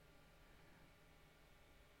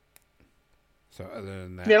 So other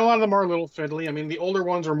than that, Yeah, a lot of them are a little fiddly. I mean, the older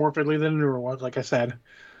ones are more fiddly than the newer ones, like I said.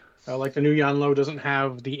 Like the new Yanlo doesn't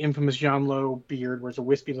have the infamous Yanlo beard, where it's a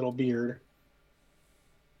wispy little beard.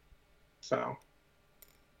 So,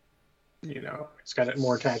 it's got it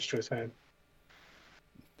more attached to his head.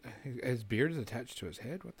 his beard is attached to his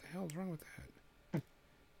head. What the hell is wrong with that?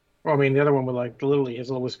 Well, I mean, the other one with literally his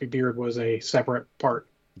little wispy beard was a separate part.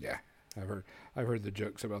 Yeah, I've heard the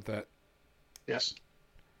jokes about that Yes.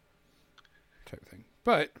 type of thing.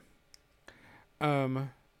 But no,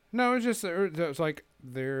 it's like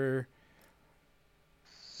they're.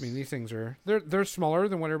 I mean, these things they're smaller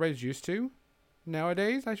than what everybody's used to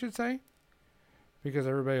nowadays, I should say, because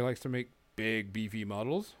everybody likes to make big, beefy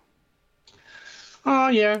models. Oh,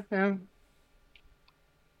 yeah.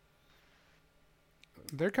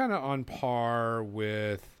 They're kind of on par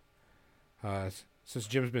with, since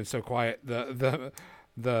Jim's been so quiet, the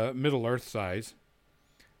Middle Earth size.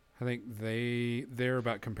 I think they're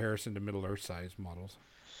about comparison to Middle Earth size models.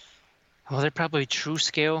 Well, they're probably true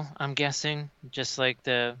scale, I'm guessing. Just like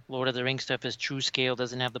the Lord of the Rings stuff is true scale,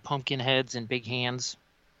 doesn't have the pumpkin heads and big hands.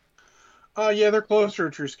 Yeah, they're closer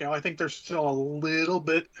to true scale. I think they're still a little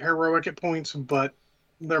bit heroic at points, but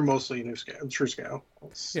they're mostly true scale.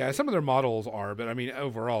 Yeah, some of their models are, but I mean,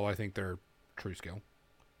 overall, I think they're true scale.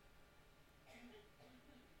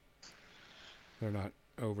 They're not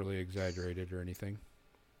overly exaggerated or anything.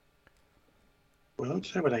 Well, don't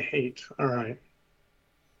say what I hate. All right.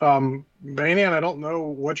 Banyan, I don't know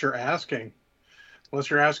what you're asking. Unless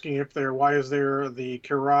you're asking if why is there the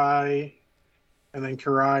Kirai and then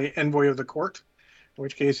Kirai Envoy of the Court? In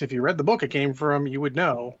which case, if you read the book it came from, you would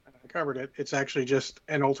know. I covered it. It's actually just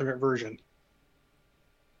an alternate version.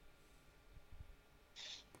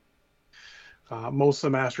 Most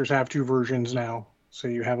of the masters have two versions now, so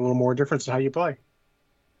you have a little more difference in how you play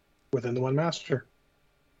within the one master.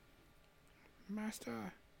 Master.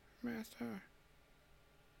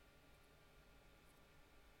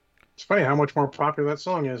 It's funny how much more popular that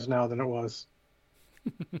song is now than it was.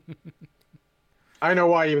 I know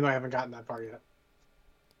why, even though I haven't gotten that far yet.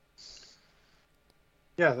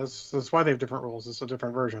 Yeah, that's why they have different rules. It's a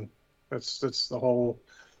different version. It's the whole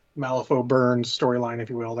Malifaux Burns storyline, if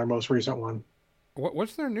you will, their most recent one.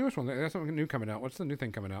 What's their newest one? They got something new coming out. What's the new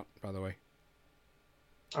thing coming out, by the way?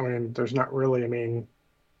 I mean, there's not really. I mean,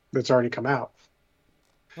 it's already come out.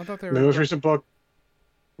 I thought they The were. most recent book.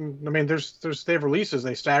 I mean, they have releases.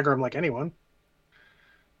 They stagger them like anyone,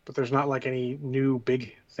 but there's not like any new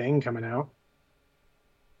big thing coming out.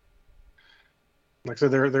 Like I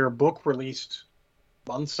said, their book released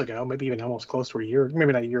months ago, maybe even almost close to a year,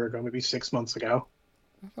 maybe not a year ago, maybe 6 months ago.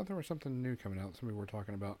 I thought there was something new coming out. Somebody were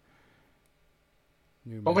talking about.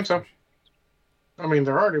 New I don't think so. masters. I mean,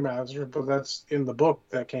 there are new masters, but that's in the book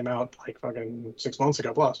that came out like fucking 6 months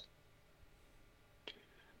ago plus.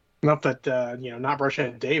 Enough that Not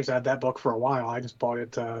Brushhead Dave's had that book for a while. I just bought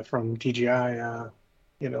it from TGI,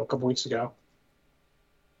 a couple weeks ago.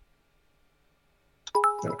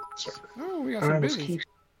 No, sorry. Oh, we got some business.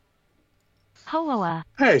 Hoa.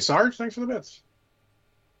 Hey, Sarge, thanks for the bits.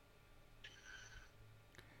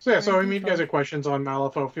 So Thank if you, you guys Sarge. have questions on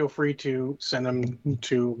Malifaux, feel free to send them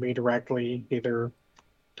to me directly, either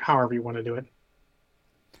however you want to do it.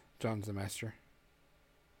 John's the master.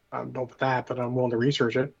 Don't put that, but I'm willing to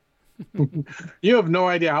research it. You have no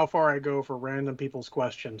idea how far I go for random people's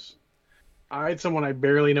questions. I had someone I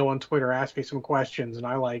barely know on Twitter ask me some questions, and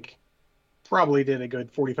I probably did a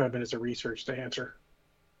good 45 minutes of research to answer.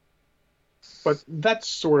 But that's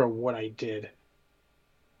sort of what I did.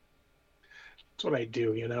 That's what I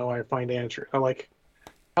do, I find answers. I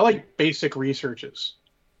like basic researches.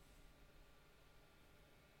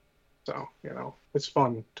 So, it's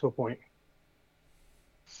fun to a point.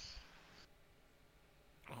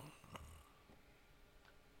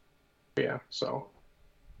 Yeah, so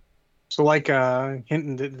like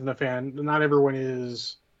Hinton did in the fan, not everyone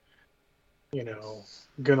is,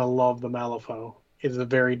 gonna love the Malifaux. It is a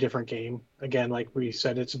very different game. Again, like we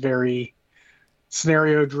said, it's very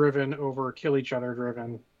scenario driven over kill each other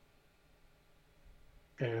driven.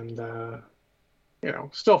 And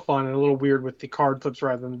still fun and a little weird with the card flips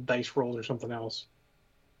rather than dice rolls or something else.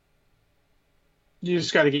 You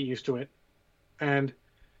just got to get used to it. And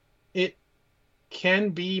it can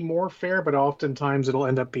be more fair, but oftentimes it'll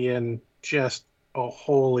end up being just a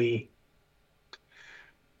holy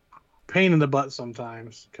pain in the butt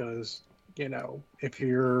sometimes because, if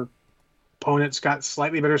your opponent's got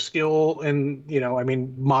slightly better skill and,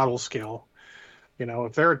 model skill,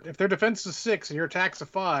 if their defense is 6 and your attack's a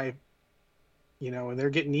 5, and they're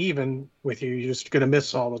getting even with you, you're just going to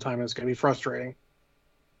miss all the time. And it's going to be frustrating.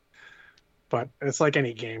 But it's like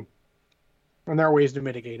any game. And there are ways to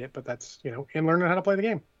mitigate it, but that's, in learning how to play the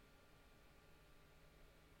game.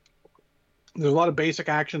 There's a lot of basic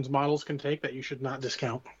actions models can take that you should not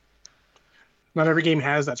discount. Not every game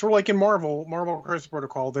has that. Sort of like in Marvel Crisis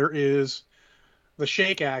Protocol, there is the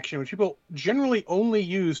shake action, which people generally only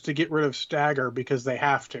use to get rid of stagger because they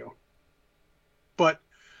have to. But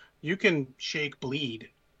you can shake bleed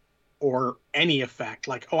or any effect.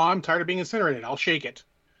 Like, oh, I'm tired of being incinerated. I'll shake it.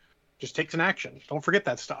 Just takes an action. Don't forget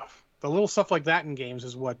that stuff. The little stuff like that in games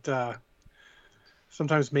is what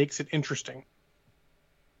sometimes makes it interesting.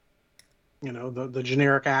 The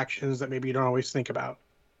generic actions that maybe you don't always think about.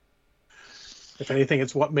 If anything,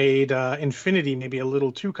 it's what made Infinity maybe a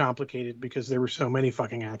little too complicated because there were so many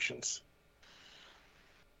fucking actions.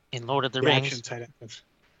 In Lord of the Rings,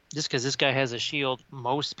 just because this guy has a shield,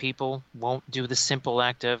 most people won't do the simple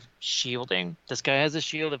act of shielding. This guy has a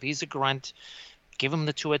shield. If he's a grunt, give him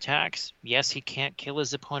the 2 attacks. Yes, he can't kill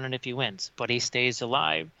his opponent if he wins, but he stays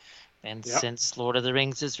alive. And since Lord of the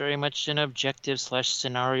Rings is very much an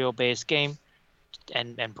objective/scenario-based game,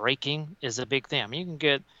 and breaking is a big thing. I mean,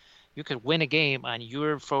 you could win a game on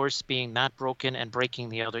your force being not broken and breaking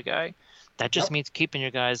the other guy. That just means keeping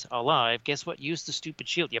your guys alive. Guess what? Use the stupid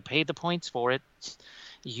shield. You paid the points for it.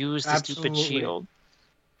 Use the stupid shield.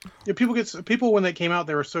 Yeah, people when they came out,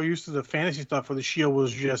 they were so used to the fantasy stuff where the shield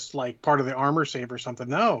was just like part of the armor save or something.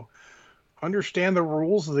 No, understand the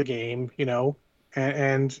rules of the game,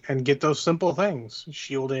 and get those simple things.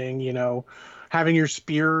 Shielding, having your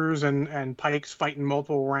spears and pikes fighting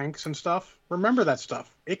multiple ranks and stuff. Remember that stuff.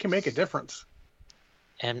 It can make a difference.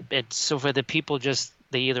 And it's so for the people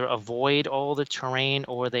they either avoid all the terrain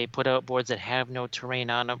or they put out boards that have no terrain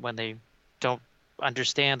on them when they don't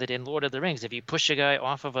understand that in Lord of the Rings, if you push a guy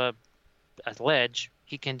off of a ledge,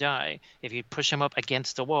 he can die. If you push him up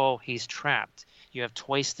against a wall, he's trapped. You have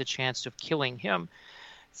twice the chance of killing him.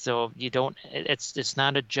 So you don't. It's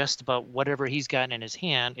not just about whatever he's gotten in his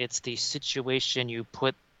hand. It's the situation you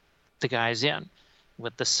put the guys in,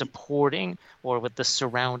 with the supporting or with the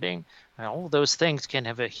surrounding. All those things can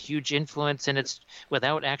have a huge influence, and it's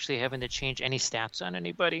without actually having to change any stats on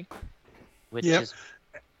anybody. Which is.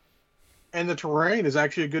 And the terrain is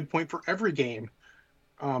actually a good point for every game.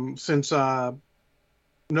 Since Nova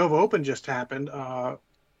Open just happened,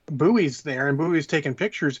 Bowie's there, and Bowie's taking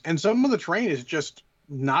pictures, and some of the terrain is just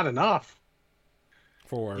not enough.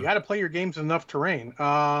 You got to play your games in enough terrain.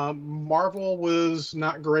 Marvel was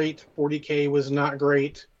not great. 40K was not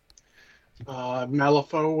great.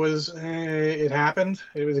 Malifaux was, it happened.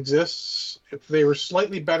 It exists. They were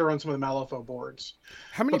slightly better on some of the Malifaux boards.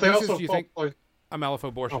 How many pieces do you think a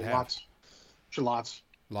Malifaux board should have? Lots.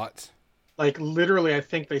 Lots. Like, literally, I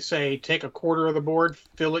think they say take a quarter of the board,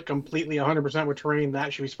 fill it completely 100% with terrain.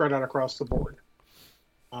 That should be spread out across the board.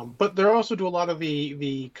 But they also do a lot of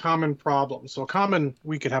the common problems. So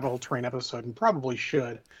we could have a whole terrain episode, and probably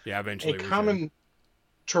should. Yeah, eventually. A common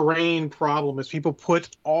terrain problem is people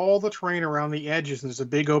put all the terrain around the edges, and there's a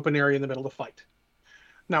big open area in the middle to fight.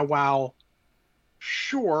 Now, while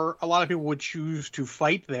sure, a lot of people would choose to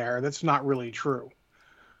fight there, that's not really true.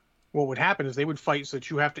 What would happen is they would fight so that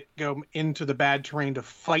you have to go into the bad terrain to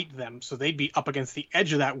fight them. So they'd be up against the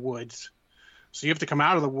edge of that woods. So you have to come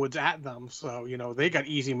out of the woods at them. So, they got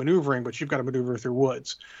easy maneuvering, but you've got to maneuver through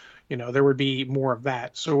woods. There would be more of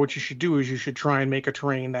that. So what you should do is you should try and make a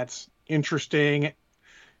terrain that's interesting.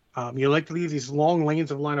 You like to leave these long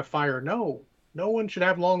lanes of line of fire. No one should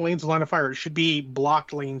have long lanes of line of fire. It should be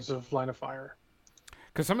blocked lanes of line of fire.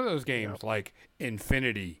 Because some of those games, like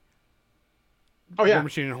Infinity, War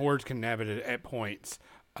Machine and Hordes can have it at points.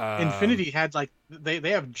 Infinity had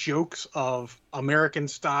they have jokes of American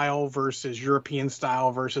style versus European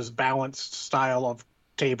style versus balanced style of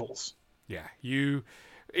tables. Yeah,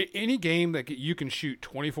 any game that you can shoot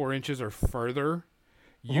 24 inches or further,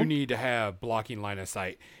 you need to have blocking line of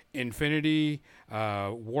sight. Infinity,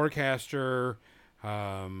 Warcaster,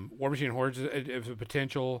 War Machine and Hordes is a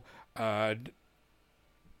potential.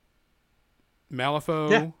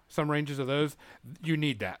 Malifaux, some ranges of those, you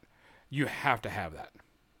need that. You have to have that.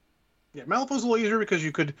 Yeah, Malifaux's a little easier because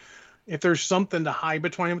you could, if there's something to hide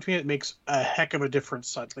between it makes a heck of a difference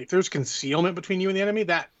suddenly. If there's concealment between you and the enemy,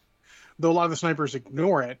 though a lot of the snipers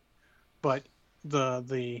ignore it, but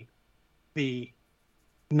the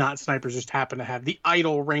not snipers just happen to have the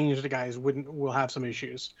idle range, the guys will have some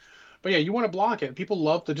issues. But yeah, you want to block it. People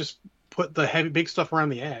love to just put the big stuff around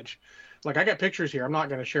the edge. Like, I got pictures here, I'm not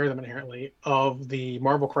going to share them inherently, of the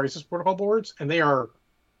Marvel Crisis Protocol boards, and they are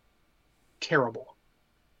terrible.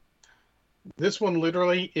 This one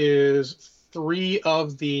literally is 3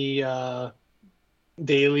 of the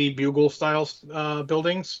Daily Bugle style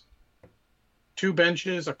buildings, 2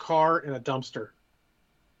 benches, a car, and a dumpster.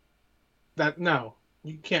 No,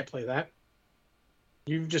 you can't play that.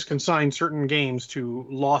 You've just consigned certain games to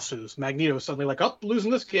losses. Magneto's suddenly like,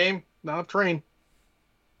 losing this game, not a train.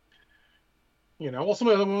 Well, some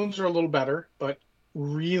of the other ones are a little better, but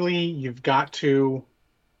really, you got to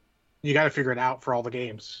figure it out for all the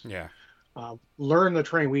games. Yeah. Learn the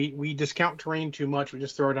terrain. We discount terrain too much. We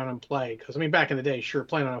just throw it down and play. Because, back in the day, sure,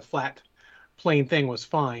 playing on a flat, plain thing was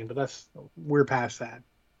fine, but we're past that.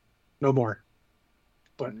 No more.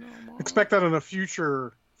 But expect that in a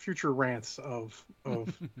future rants of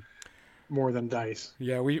more than dice.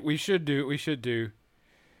 Yeah, we should do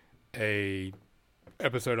a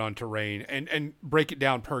episode on terrain and break it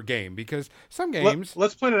down per game, because some games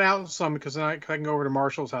let's plan it out some, because then I can go over to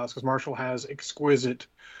Marshall's house, because Marshall has exquisite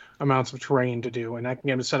amounts of terrain to do, and I can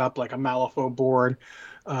get him to set up like a Malifaux board,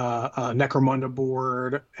 a Necromunda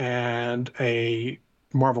board, and a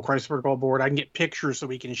Marvel Crisis Protocol board. I can get pictures so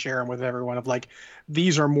we can share them with everyone of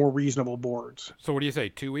these are more reasonable boards. So what do you say,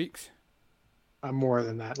 2 weeks? More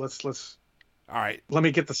than that. Let's all right, let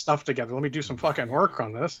me get the stuff together. Let me do some fucking work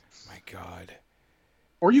on this. My God.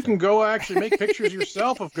 Or you can go actually make pictures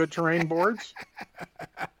yourself of good terrain boards.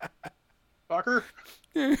 Fucker.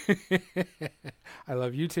 I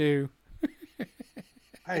love you too.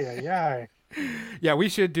 Ay. Yeah, we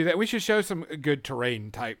should do that. We should show some good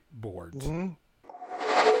terrain type boards. Mm-hmm.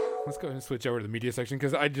 Let's go ahead and switch over to the media section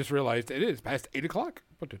because I just realized it is past 8 o'clock.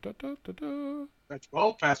 That's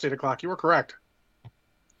well past 8 o'clock. You were correct.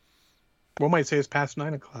 One might say it's past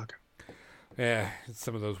 9 o'clock. Yeah, it's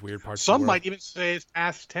some of those weird parts. Some might even say it's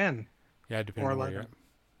past 10. Yeah, depending on where you're at.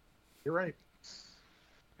 You're right.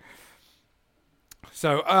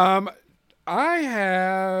 So, I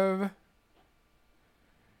have.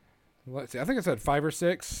 Let's see. I think I said 5 or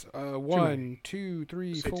 6. 1, 2,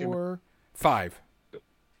 3, 4, 5.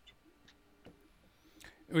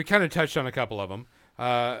 We kind of touched on a couple of them.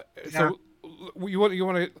 So you want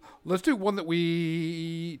to let's do one that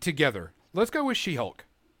we together. Let's go with She-Hulk.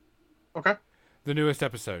 Okay. The newest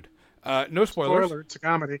episode. No spoilers. Spoiler, it's a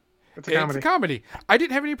comedy. It's a comedy. I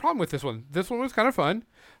didn't have any problem with this one. This one was kind of fun.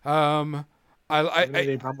 I didn't have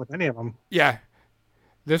any problem with any of them. Yeah.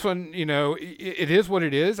 This one, it is what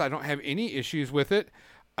it is. I don't have any issues with it.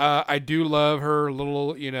 I do love her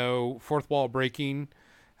little, fourth wall breaking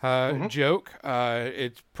joke.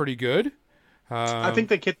 It's pretty good. I think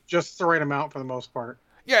they get just the right amount for the most part.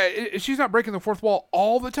 Yeah, she's not breaking the fourth wall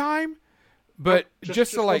all the time, but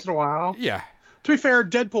just to once in a while. Yeah. To be fair,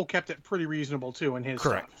 Deadpool kept it pretty reasonable too in his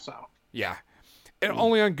stuff. So yeah, and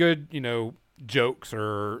only on good, jokes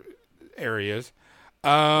or areas.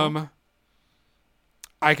 I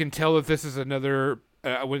can tell that this is another.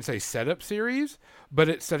 I wouldn't say setup series, but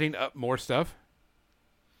it's setting up more stuff.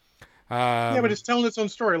 Yeah, but it's telling its own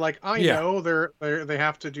story. Like I know they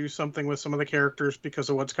have to do something with some of the characters because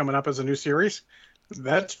of what's coming up as a new series.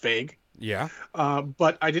 That's vague. Yeah.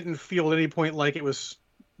 But I didn't feel at any point like it was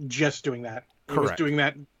just doing that. It was doing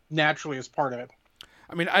that naturally as part of it.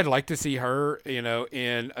 I mean, I'd like to see her, in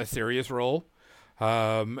a serious role,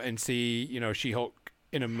 and see, She-Hulk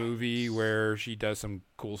in a movie where she does some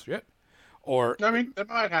cool shit. Or I mean, that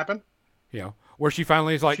might happen. Where she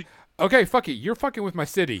finally is like, okay, fuck it, you're fucking with my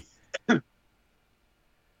city.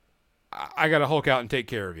 I got to Hulk out and take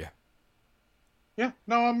care of you. Yeah,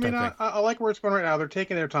 no, I mean, I like where it's going right now. They're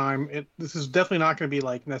taking their time. This is definitely not going to be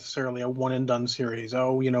like necessarily a one and done series.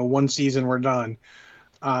 Oh, one season, we're done.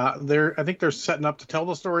 I think they're setting up to tell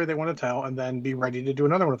the story they want to tell and then be ready to do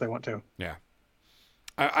another one if they want to. Yeah.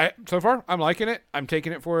 I so far, I'm liking it. I'm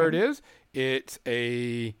taking it for where it is. It's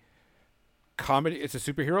a comedy. It's a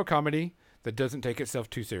superhero comedy that doesn't take itself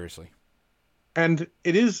too seriously. And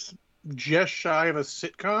it is just shy of a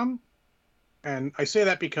sitcom. And I say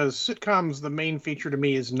that because sitcoms, the main feature to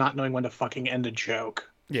me is not knowing when to fucking end a joke.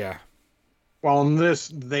 Yeah. While in this,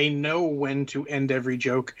 they know when to end every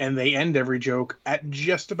joke, and they end every joke at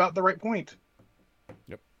just about the right point.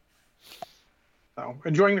 Yep. So,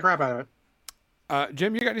 enjoying the crap out of it.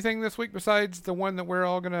 Jim, you got anything this week besides the one that we're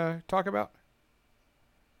all going to talk about?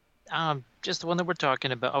 Just the one that we're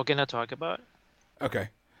talking about. I'm going to talk about. Okay.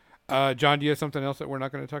 John, do you have something else that we're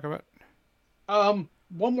not going to talk about? One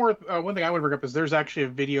thing I would bring up is there's actually a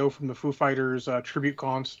video from the Foo Fighters tribute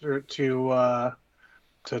concert to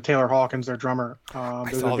Taylor Hawkins, their drummer.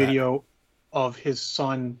 There's a video of his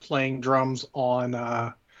son playing drums on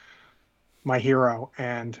My Hero,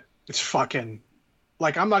 and it's fucking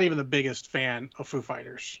like I'm not even the biggest fan of Foo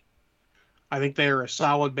Fighters. I think they're a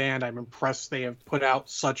solid band. I'm impressed they have put out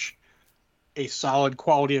such a solid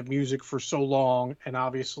quality of music for so long, and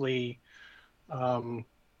obviously Dave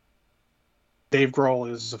Grohl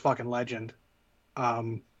is a fucking legend.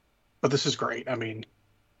 But this is great. I mean,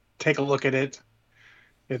 take a look at it.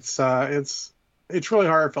 It's really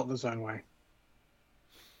heartfelt in its own way.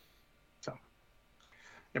 So,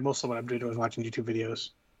 yeah, most of what I'm doing is watching YouTube videos.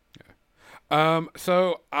 Yeah.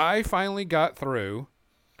 So I finally got through,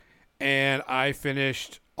 and I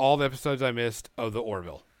finished all the episodes I missed of The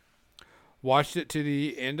Orville. Watched it to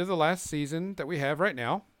the end of the last season that we have right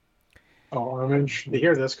now. Oh, I'm interested to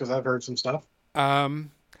hear this because I've heard some stuff. I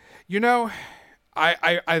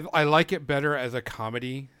like it better as a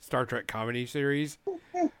comedy, Star Trek comedy series.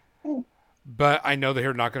 But I know that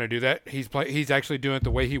they're not going to do that. He's actually doing it the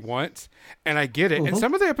way he wants, and I get it. Mm-hmm. And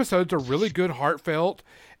some of the episodes are really good, heartfelt,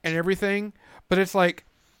 and everything. But it's like,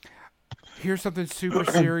 here's something super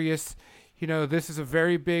serious. This is a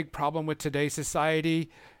very big problem with today's society.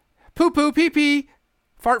 Poo poo pee pee,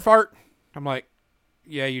 fart fart. I'm like,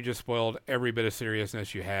 yeah, you just spoiled every bit of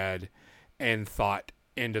seriousness you had and thought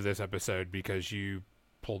into this episode because you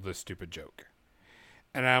pulled this stupid joke.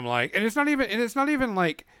 And I'm like, and it's not even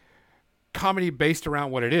like comedy based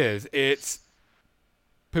around what it is. It's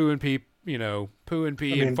poo and pee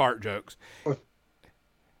and fart jokes.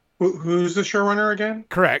 Who's the showrunner again?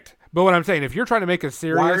 Correct. But what I'm saying, if you're trying to make a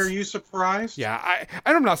serious... Why are you surprised? Yeah,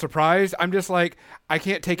 I'm not surprised. I'm just like, I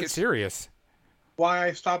can't take it serious. why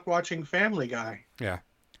I stopped watching Family Guy. Yeah.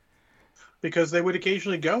 Because they would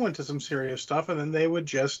occasionally go into some serious stuff, and then they would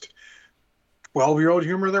just 12-year-old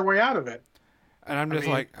humor their way out of it. And I'm just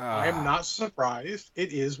like, I am not surprised.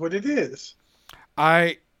 It is what it is.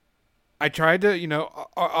 I tried to,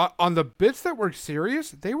 on the bits that were serious,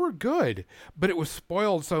 they were good, but it was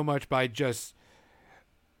spoiled so much by just,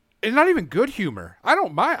 it's not even good humor. I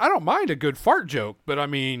don't mind a good fart joke, but I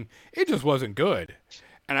mean, it just wasn't good.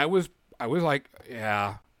 And I was like,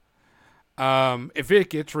 yeah. If it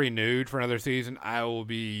gets renewed for another season, I will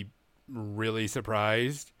be really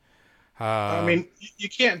surprised. I mean, you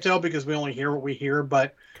can't tell because we only hear what we hear,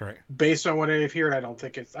 but correct. Based on what I've heard, I don't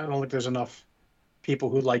think there's enough people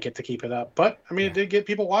who like it to keep it up. But I mean, It did get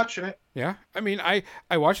people watching it. Yeah, I mean, I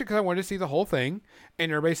watched it because I wanted to see the whole thing,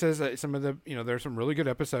 and everybody says that some of the there's some really good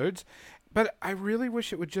episodes, but I really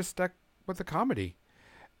wish it would just stick with the comedy.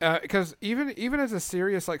 Because even as a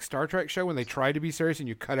serious like Star Trek show, when they try to be serious and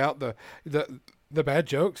you cut out the bad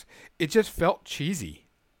jokes, it just felt cheesy.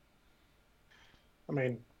 I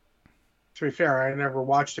mean, to be fair, I never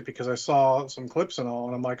watched it because I saw some clips and all,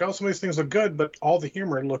 and I'm like, oh, some of these things look good, but all the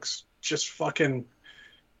humor looks just fucking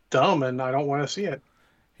dumb, and I don't want to see it.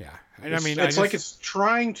 Yeah, and it's like it's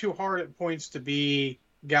trying too hard at points to be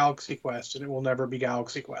Galaxy Quest, and it will never be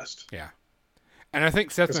Galaxy Quest. Yeah. And I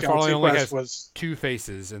think Seth MacFarlane only has two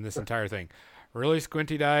faces in this entire thing. Really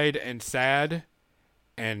squinty-eyed and sad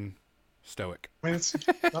and stoic. I mean, it's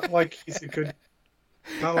not like he's a good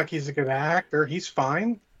actor. He's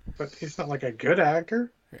fine, but he's not like a good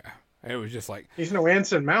actor. Yeah. It was just like... He's no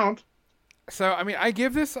Anson Mount. So, I mean, I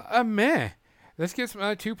give this a meh. This gets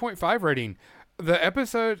a 2.5 rating. The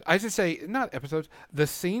episodes, I should say, not episodes, the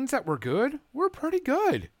scenes that were good were pretty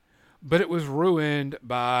good. But it was ruined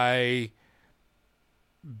by...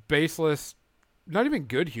 baseless, not even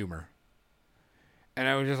good humor. And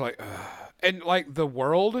I was just like, ugh. And like the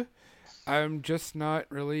world, I'm just not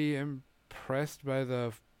really impressed by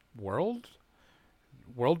the world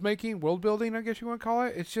building, I guess you want to call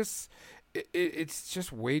it. It's just, it's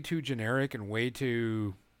just way too generic and way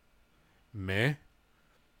too meh.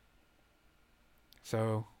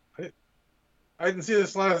 So. I didn't see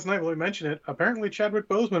this last night, but we mentioned it. Apparently Chadwick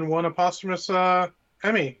Boseman won a posthumous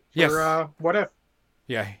Emmy for What If.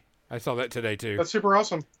 Yeah, I saw that today too. That's super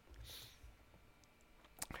awesome.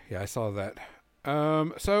 Yeah, I saw that.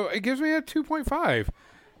 So it gives me a 2.5.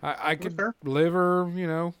 I could live or,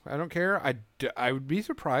 I don't care. I would be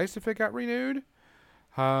surprised if it got renewed.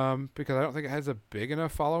 Because I don't think it has a big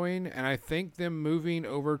enough following. And I think them moving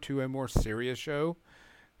over to a more serious show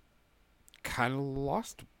kind of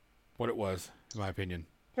lost what it was, in my opinion.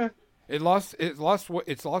 Yeah. It's lost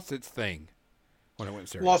its thing when it went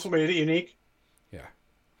serious. Lost what made it unique. Yeah.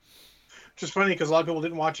 Just funny because a lot of people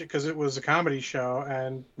didn't watch it because it was a comedy show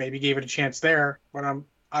and maybe gave it a chance there. But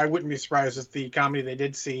I wouldn't be surprised if the comedy they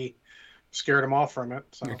did see scared them off from it.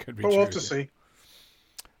 So, it could be we'll have to see.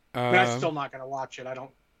 I'm still not going to watch it. I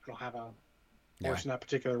don't have a horse in that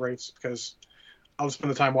particular race because I'll spend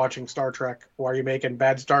the time watching Star Trek. Why are you making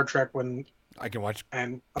bad Star Trek when I can watch?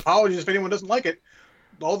 And apologies if anyone doesn't like it.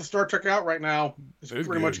 All the Star Trek out right now is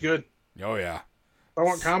pretty much good. Oh yeah. If I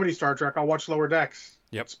want comedy Star Trek, I'll watch Lower Decks.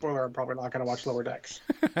 Yep. Spoiler, I'm probably not going to watch Lower Decks.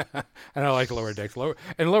 And I like Lower Decks.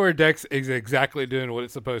 Lower Decks is exactly doing what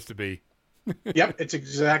it's supposed to be. Yep, it's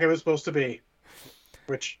exactly what it's supposed to be.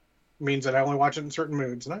 Which means that I only watch it in certain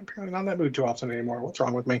moods. And I'm apparently not in that mood too often anymore. What's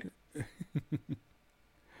wrong with me?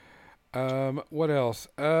 What else?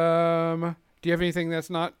 Do you have anything that's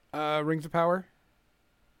not Rings of Power?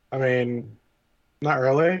 I mean, not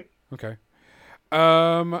really. Okay.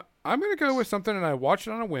 I'm going to go with something, and I watched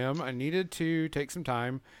it on a whim. I needed to take some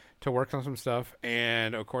time to work on some stuff,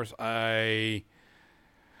 and, of course, I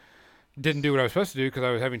didn't do what I was supposed to do because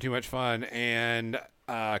I was having too much fun, and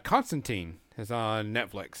Constantine is on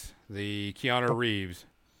Netflix, the Keanu Reeves,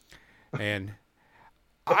 and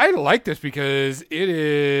I like this because it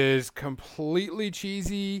is completely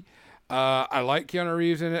cheesy. I like Keanu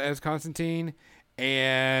Reeves in it as Constantine,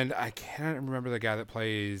 and I can't remember the guy that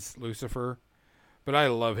plays Lucifer. But I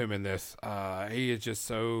love him in this. He is just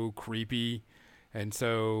so creepy and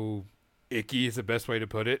so icky is the best way to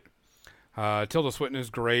put it. Tilda Swinton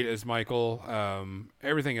is great as Michael.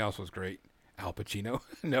 Everything else was great. Al Pacino.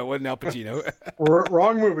 No, it wasn't Al Pacino.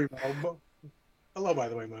 Wrong movie, Mo. Hello, by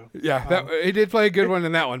the way, Mo. Yeah, he did play a good one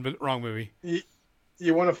in that one, but wrong movie.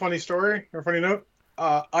 You want a funny story or a funny note?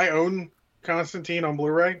 I own Constantine on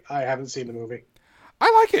Blu-ray. I haven't seen the movie.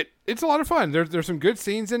 I like it. It's a lot of fun. There's some good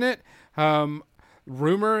scenes in it.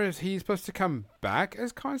 Rumor is he's supposed to come back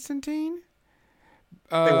as Constantine.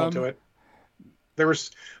 They won't do it. The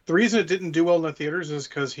reason it didn't do well in the theaters is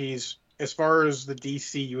because he's as far as the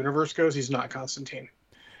DC universe goes, he's not Constantine.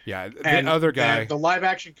 Yeah, the other guy, the live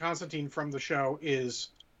action Constantine from the show is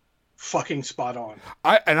fucking spot on.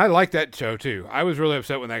 I like that show too. I was really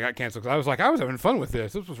upset when that got canceled because I was like, I was having fun with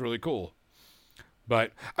this. This was really cool.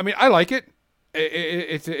 But I mean, I like it.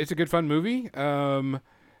 It's a good fun movie.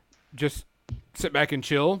 Just sit back and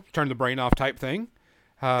chill, turn the brain off type thing.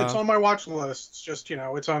 It's on my watch list. It's just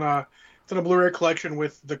it's on a Blu-ray collection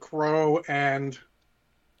with The Crow and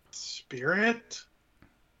Spirit.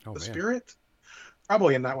 Spirit,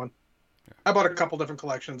 probably in that one. Yeah. I bought a couple different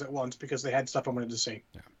collections at once because they had stuff I wanted to see.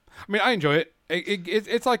 Yeah. I mean, I enjoy it.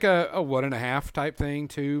 It's like a 1.5 type thing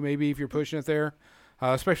too. Maybe if you're pushing it there.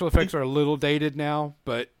 Special effects are a little dated now,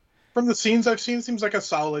 but from the scenes I've seen, it seems like a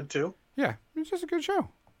solid 2. Yeah, it's just a good show.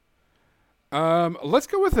 Let's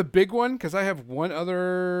go with the big one because I have one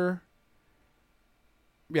other.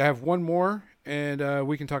 Yeah, I have one more, and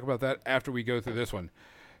we can talk about that after we go through this one.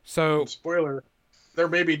 So, spoiler, there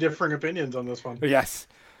may be differing opinions on this one. Yes.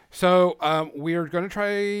 So we are going to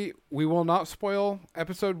try. We will not spoil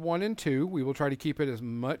episode 1 and 2. We will try to keep it as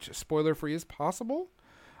much spoiler free as possible.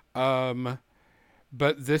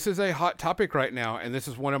 But this is a hot topic right now, and this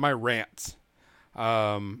is one of my rants.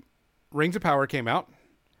 Rings of Power came out,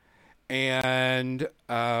 and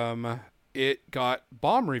it got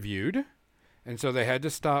bomb reviewed, and so they had to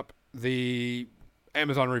stop the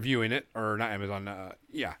Amazon reviewing it, or not Amazon,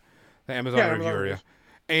 the Amazon review area.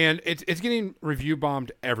 And it's getting review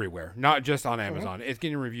bombed everywhere, not just on Amazon. Mm-hmm. It's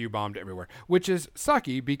getting review bombed everywhere, which is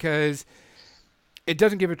sucky because it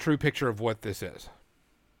doesn't give a true picture of what this is.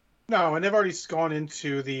 No, and they've already gone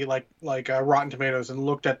into the like Rotten Tomatoes and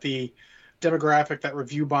looked at the demographic that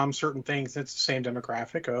review bombs certain things. It's the same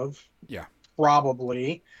demographic of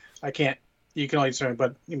probably. You can only say,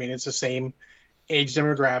 but I mean it's the same age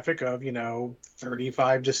demographic of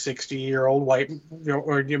 35 to 60-year-old white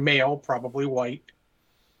or male, probably white.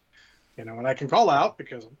 And I can call out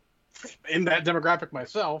because I'm in that demographic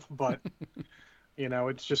myself, but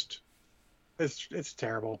it's just it's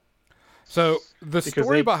terrible. So the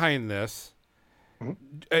story behind this, and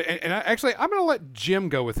I'm going to let Jim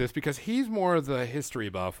go with this because he's more of the history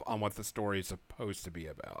buff on what the story is supposed to be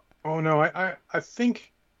about. Oh no, I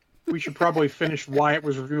think we should probably finish why it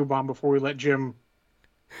was review bomb before we let Jim.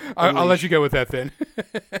 I'll let you go with that then.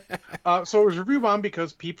 So it was review bomb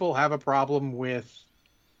because people have a problem with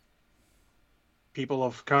people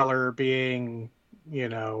of color being,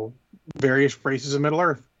 various races of Middle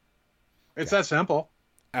Earth. It's that simple.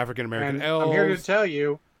 African American elves. I'm here to tell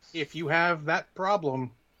you, if you have that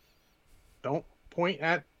problem, don't point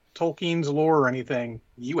at Tolkien's lore or anything.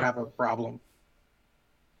 You have a problem.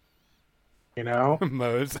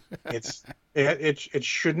 Modes. It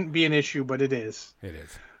shouldn't be an issue, but it is. It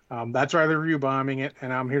is. That's why they're review bombing it,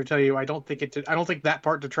 and I'm here to tell you, I don't think that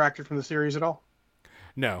part detracted from the series at all.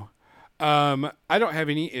 No. I don't have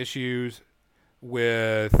any issues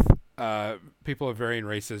with people of varying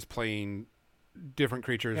races playing different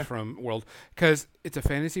creatures from world because it's a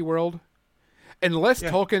fantasy world. Unless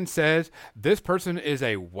Tolkien says this person is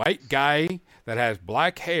a white guy that has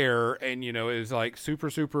black hair and is like super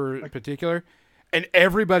particular, and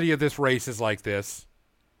everybody of this race is like this.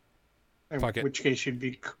 In which case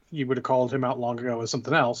you would have called him out long ago as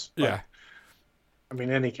something else. But, I mean,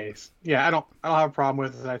 in any case, I don't have a problem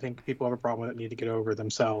with it. I think people have a problem with it, need to get over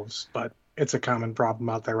themselves, but it's a common problem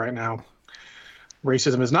out there right now.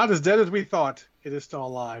 Racism is not as dead as we thought. It is still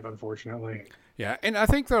alive, unfortunately. Yeah, and I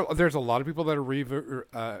think there's a lot of people that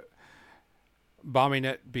are bombing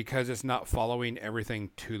it because it's not following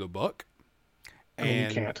everything to the book.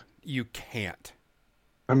 And you can't.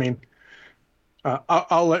 I mean,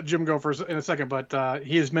 I'll let Jim go first in a second, but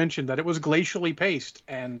he has mentioned that it was glacially paced,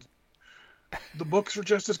 and the books are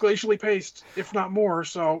just as glacially paced, if not more,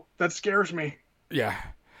 so that scares me. Yeah.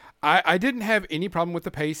 I didn't have any problem with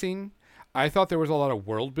the pacing. I thought there was a lot of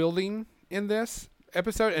world building in this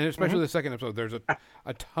episode, and especially the second episode. There's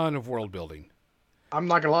a ton of world building. I'm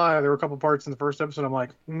not gonna lie, there were a couple parts in the first episode I'm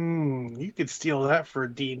like, you could steal that for a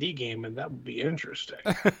D&D game, and that would be interesting.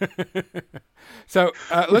 So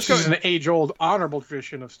let's go. This is an age-old honorable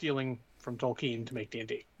tradition of stealing from Tolkien to make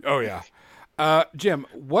D&D. Oh yeah. Jim,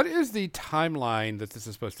 what is the timeline that this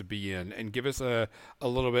is supposed to be in? And give us a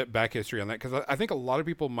little bit back history on that, because I think a lot of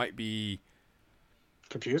people might be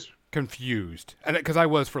confused, and because I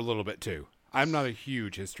was for a little bit too. I'm not a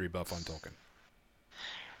huge history buff on Tolkien.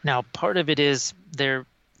 Now, part of it is they're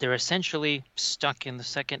essentially stuck in the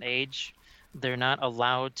Second Age. They're not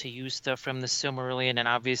allowed to use stuff from the Silmarillion, and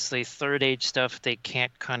obviously Third Age stuff, they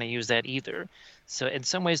can't kind of use that either. So in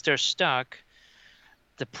some ways they're stuck.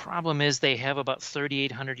 The problem is they have about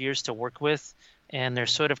 3,800 years to work with, and they're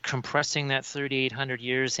sort of compressing that 3,800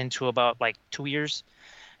 years into about like 2 years,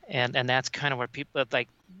 and that's kind of where people like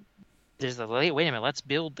there's a wait a minute, let's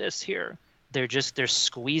build this here. They're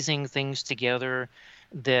squeezing things together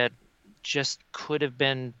that just could have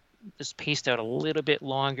been just paced out a little bit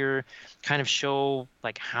longer, kind of show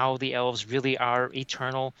like how the elves really are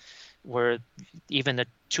eternal, where even the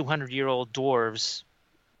 200-year-old dwarves,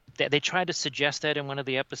 they tried to suggest that in one of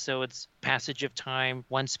the episodes, passage of time,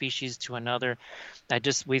 one species to another.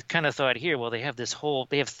 We kind of thought here, well, they have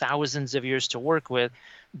thousands of years to work with,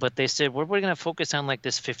 but they said, we're going to focus on like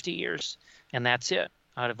this 50 years, and that's it.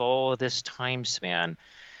 Out of all of this time span,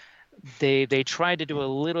 they tried to do a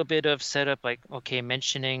little bit of setup, like, okay,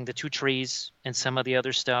 mentioning the two trees and some of the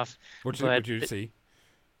other stuff. What did you see?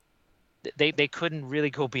 They couldn't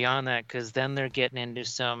really go beyond that, because then they're getting into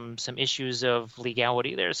some issues of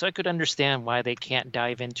legality there. So I could understand why they can't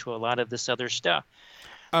dive into a lot of this other stuff.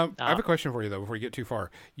 I have a question for you, though, before you get too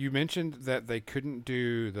far. You mentioned that they couldn't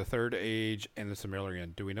do the Third Age and the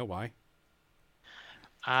Silmarillion. Do we know why?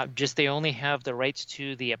 Just they only have the rights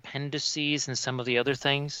to the appendices and some of the other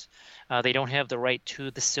things. They don't have the right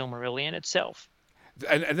to the Silmarillion itself.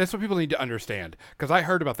 And that's what people need to understand, because I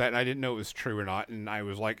heard about that and I didn't know it was true or not, and I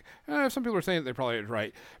was like, some people are saying that they're probably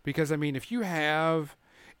right, because I mean, if you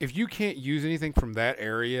can't use anything from that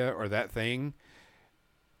area or that thing,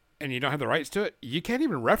 and you don't have the rights to it, you can't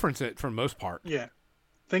even reference it for the most part. Yeah,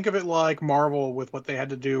 think of it like Marvel with what they had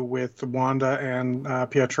to do with Wanda and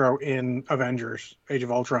Pietro in Avengers: Age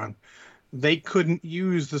of Ultron. They couldn't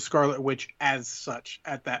use the Scarlet Witch as such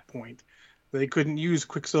at that point. They couldn't use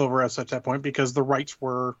Quicksilver as such at that point because the rights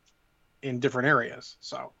were in different areas.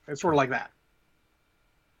 So it's sort of like that.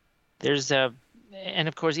 And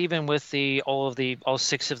of course, even with all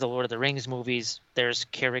 6 of the Lord of the Rings movies, there's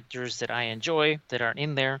characters that I enjoy that aren't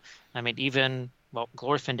in there. I mean, even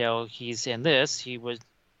Glorfindel, he's in this. He was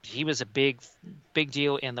a big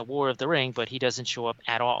deal in the War of the Ring, but he doesn't show up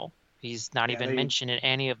at all. He's not even mentioned in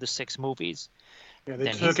any of the 6 movies. Yeah,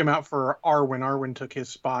 they took him out for Arwen. Arwen took his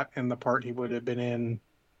spot in the part he would have been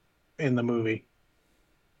in the movie.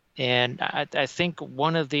 And I think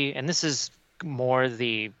and this is more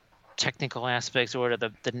the technical aspects or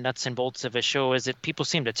the nuts and bolts of a show, is that people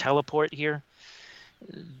seem to teleport here.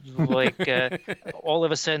 Like all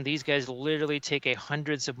of a sudden, these guys literally take a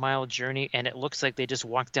hundreds of mile journey, and it looks like they just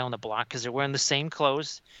walked down the block because they're wearing the same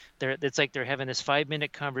clothes. It's like they're having this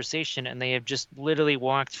 5-minute conversation, and they have just literally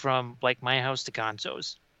walked from like my house to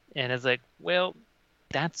Gonzo's. And it's like, well,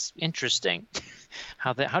 that's interesting.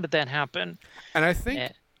 How did that happen? And I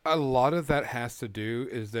think a lot of that has to do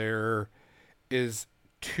is there is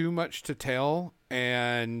too much to tell,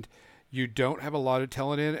 and you don't have a lot of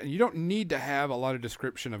telling in, and you don't need to have a lot of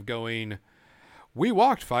description of going, we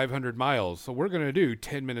walked 500 miles, so we're going to do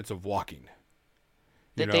 10 minutes of walking.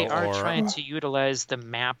 They are trying to utilize the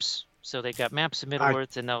maps. So they got maps of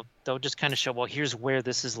Middle-earth, and they'll just kind of show, well, here's where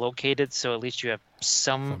this is located, so at least you have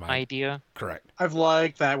some idea. Correct. I've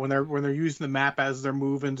liked that when they're using the map as they're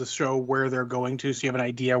moving to show where they're going to, so you have an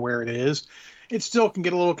idea where it is. It still can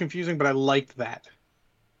get a little confusing, but I liked that.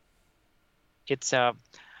 It's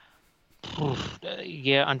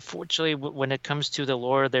unfortunately, when it comes to the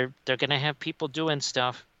lore, they're going to have people doing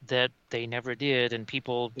stuff that they never did, and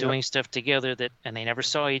people doing stuff together and they never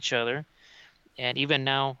saw each other. And even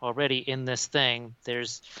now, already in this thing,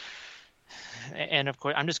 and of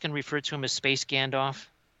course, I'm just going to refer to him as Space Gandalf.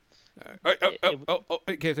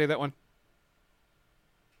 Can't say that one.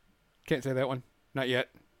 Can't say that one. Not yet.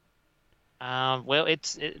 Well,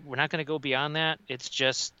 we're not going to go beyond that. It's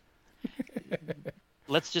just...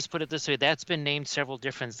 Let's just put it this way. That's been named several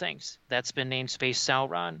different things. That's been named Space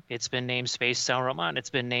Sauron. It's been named Space Sauron. It's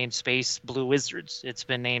been named Space Blue Wizards. It's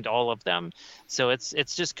been named all of them. So it's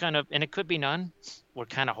just kind of, and it could be none. We're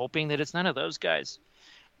kind of hoping that it's none of those guys.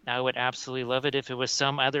 I would absolutely love it if it was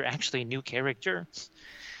some other actually new character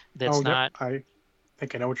that's not. I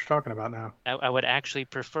think I know what you're talking about now. I would actually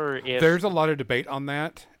prefer if. There's a lot of debate on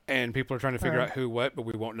that, and people are trying to figure out who what, but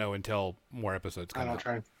we won't know until more episodes come out.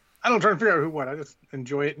 I don't try to figure out who what. I just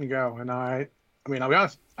enjoy it and go. And I mean, I'll be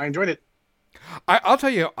honest, I enjoyed it. I'll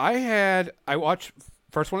tell you, I watched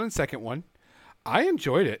first one and second one. I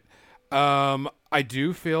enjoyed it. I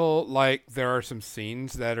do feel like there are some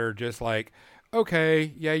scenes that are just like,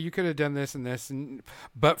 okay, yeah, you could have done this and this,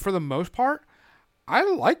 but for the most part, I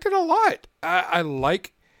liked it a lot. I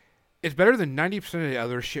like it's better than 90% of the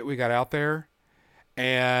other shit we got out there,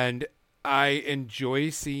 and I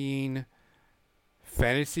enjoy seeing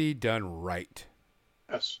fantasy done right.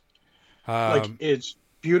 Yes. It's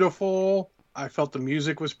beautiful. I felt the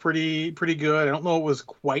music was pretty good. I don't know it was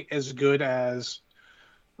quite as good as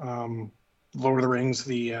Lord of the Rings,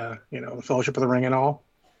 the the Fellowship of the Ring and all.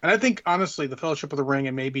 And I think honestly, the Fellowship of the Ring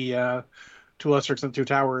and maybe to a lesser extent, Two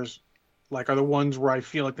Towers, like are the ones where I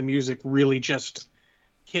feel like the music really just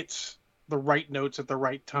hits the right notes at the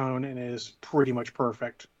right tone and is pretty much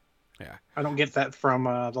perfect. Yeah, I don't get that from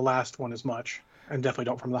the last one as much, and definitely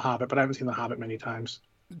don't from The Hobbit. But I haven't seen The Hobbit many times.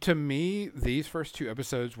 To me, these first 2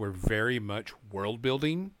 episodes were very much world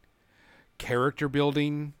building, character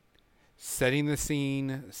building, setting the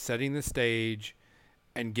scene, setting the stage,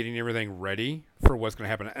 and getting everything ready for what's going to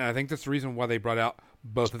happen. And I think that's the reason why they brought out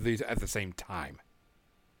both of these at the same time.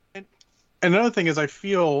 And another thing is I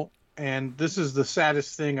feel, and this is the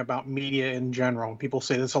saddest thing about media in general, people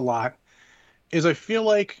say this a lot, is I feel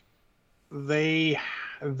like they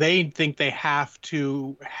think they have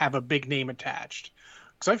to have a big name attached.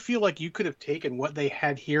 Because I feel like you could have taken what they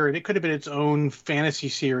had here and it could have been its own fantasy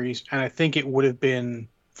series, and I think it would have been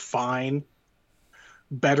fine,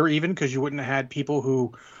 better even, because you wouldn't have had people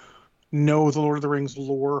who know the Lord of the Rings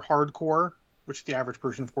lore hardcore, which the average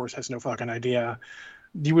person, of course, has no fucking idea.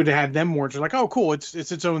 You would have had them more just like, oh, cool, it's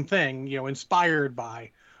its own thing, inspired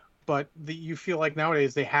by. But you feel like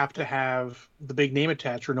nowadays they have to have the big name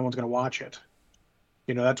attached or no one's going to watch it.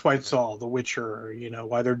 That's why it's all The Witcher,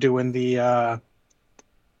 why they're doing the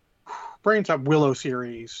Braintop Willow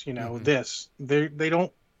series, this. They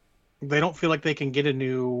don't feel like they can get a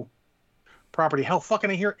new property. Hell,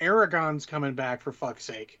 fucking I hear Aragon's coming back, for fuck's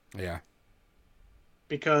sake. Yeah.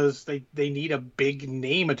 Because they need a big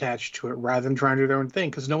name attached to it rather than trying to do their own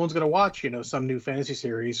thing, because no one's going to watch, some new fantasy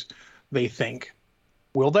series, they think.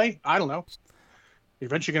 Will they? I don't know. You're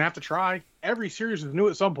eventually going to have to try. Every series is new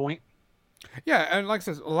at some point. Yeah, and like I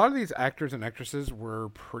said, a lot of these actors and actresses were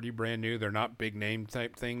pretty brand new. They're not big name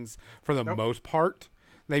type things for the most part.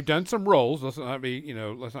 They've done some roles. Let's not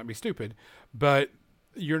be stupid. But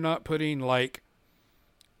you're not putting like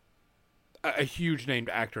a huge named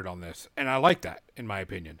actor on this. And I like that, in my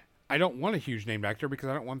opinion. I don't want a huge named actor because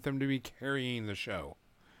I don't want them to be carrying the show,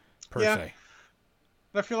 per se.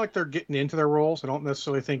 I feel like they're getting into their roles. I don't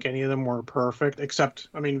necessarily think any of them were perfect, except,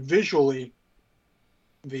 visually,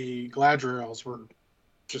 the Galadriels were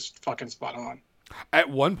just fucking spot on. At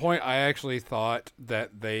one point, I actually thought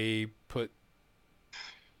that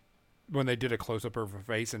when they did a close-up of her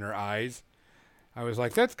face and her eyes, I was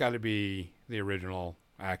like, that's got to be the original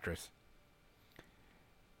actress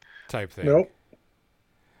type thing. Nope.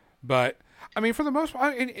 But, for the most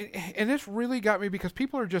part, and this really got me because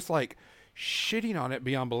people are just like shitting on it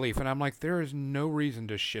beyond belief. And I'm like, there is no reason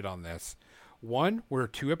to shit on this. 1, we're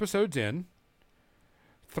 2 episodes in.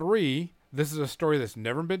 3, this is a story that's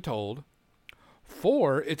never been told.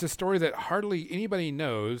 4, it's a story that hardly anybody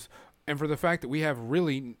knows. And for the fact that we have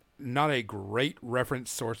really not a great reference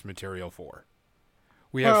source material for.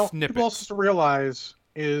 We have snippets. People also realize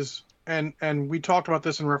is, and we talked about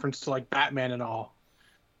this in reference to like Batman and all.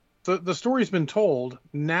 The story's been told.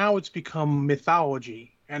 Now it's become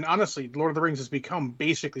mythology. And honestly, Lord of the Rings has become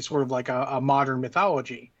basically sort of like a modern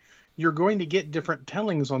mythology. You're going to get different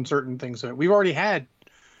tellings on certain things. We've already had,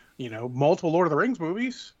 multiple Lord of the Rings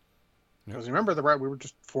movies. Because remember, we were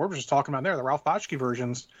just talking about the Ralph Bakshi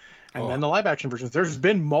versions, and then the live action versions. There's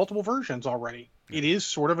been multiple versions already. It is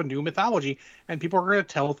sort of a new mythology, and people are going to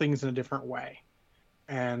tell things in a different way.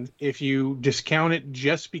 And if you discount it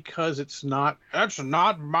just because that's not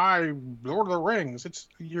my Lord of the Rings,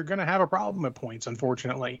 you're going to have a problem at points,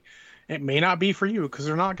 unfortunately. It may not be for you because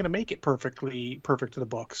they're not going to make it perfect to the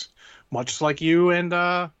books. Much like you and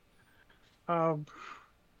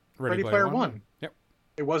Ready Player One. Yep.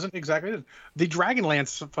 It wasn't exactly the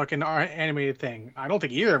Dragonlance fucking animated thing. I don't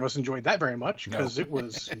think either of us enjoyed that very much because it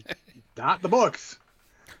was not the books,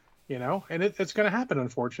 and it's going to happen,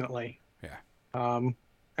 unfortunately. Yeah.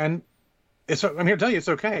 And I'm here to tell you, it's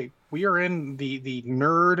okay. We are in the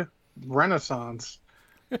nerd renaissance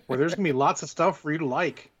where there's going to be lots of stuff for you to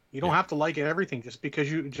like. You don't have to like everything just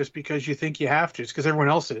because you think you have to. It's because everyone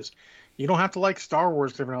else is. You don't have to like Star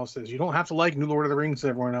Wars because everyone else is. You don't have to like New Lord of the Rings because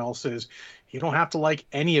everyone else is. You don't have to like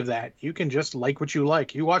any of that. You can just like what you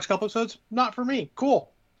like. You watch a couple episodes, not for me.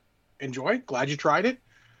 Cool. Enjoy. Glad you tried it.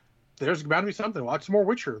 There's bound to be something. Watch some more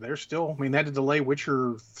Witcher. They're still, they had to delay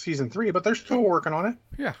Witcher season 3, but they're still working on it.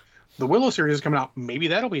 Yeah. The Willow series is coming out. Maybe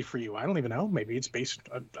that'll be for you. I don't even know. Maybe it's based,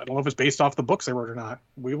 I don't know if it's based off the books they wrote or not.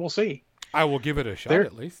 We will see. I will give it a shot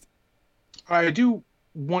at least. I do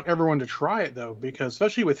want everyone to try it though, because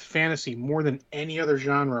especially with fantasy, more than any other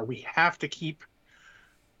genre, we have to keep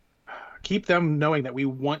them knowing that we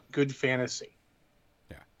want good fantasy.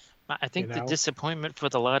 Yeah. I think the disappointment for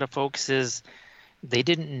a lot of folks is they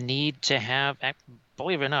didn't need to have,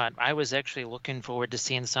 believe it or not, I was actually looking forward to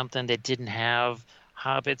seeing something that didn't have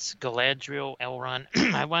hobbits, Galadriel, Elrond.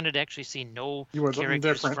 I wanted to actually see no You were looking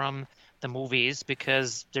characters different. from the movies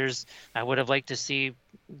because I would have liked to see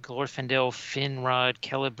Glorfindel, Finrod,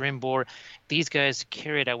 Celebrimbor. These guys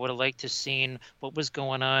carried. I would have liked to seen what was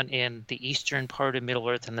going on in the eastern part of Middle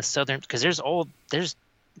Earth and the southern, because there's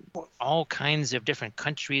all kinds of different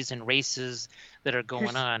countries and races that are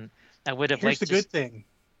going on. I would have Here's liked the to. good thing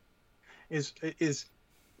is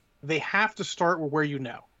they have to start with where you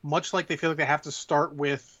know. Much like they feel like they have to start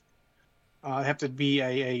with have to be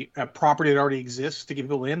a property that already exists to get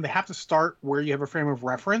people in. They have to start where you have a frame of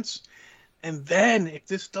reference, and then if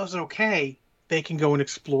this does okay, they can go and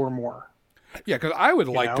explore more. Yeah, because I would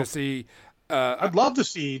like to see. I'd love to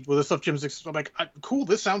see the stuff Jim's like. Cool,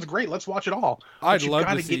 this sounds great. Let's watch it all. I'd love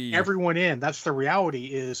to see. Get everyone in. That's the reality.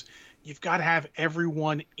 Is you've got to have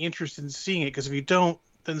everyone interested in seeing it, because if you don't,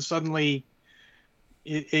 then suddenly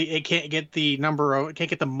it can't get the it can't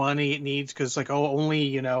get the money it needs, because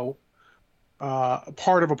only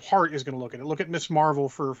part of a part is going to look at it. Look at Miss Marvel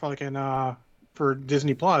for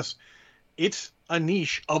Disney Plus. It's a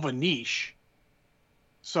niche of a niche,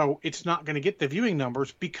 so it's not going to get the viewing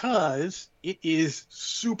numbers because it is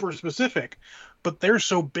super specific. But they're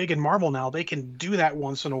so big in Marvel now, they can do that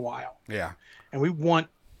once in a while. Yeah, and we want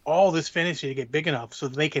all this fantasy to get big enough so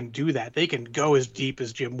they can do that. They can go as deep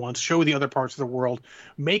as Jim wants, show the other parts of the world,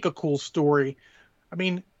 make a cool story. I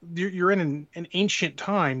mean, you're in an ancient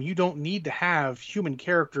time. You don't need to have human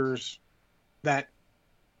characters that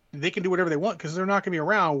they can do whatever they want, because they're not going to be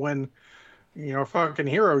around when, fucking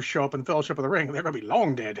heroes show up in Fellowship of the Ring. They're going to be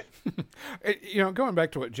long dead. Going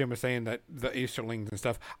back to what Jim was saying, that the Easterlings and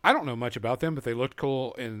stuff, I don't know much about them, but they looked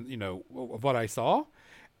cool in, of what I saw.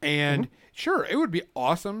 And sure, it would be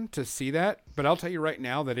awesome to see that, but I'll tell you right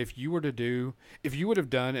now that if you would have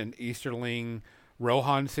done an Easterling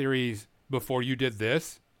Rohan series before you did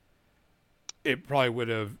this, it probably would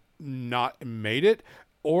have not made it,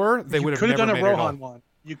 or they would have never made it. You could have done a Rohan one.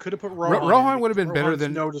 You could have put Rohan. Rohan would have been better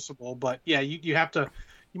than noticeable, but yeah, you have to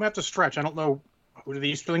stretch. I don't know, who do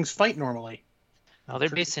the Easterlings fight normally? Well, they're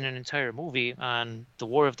basing an entire movie on the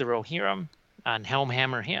War of the Rohirrim, on Helm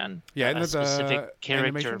Hammerhand, a specific character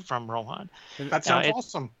animation from Rohan. That sounds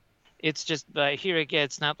awesome. It's just here again.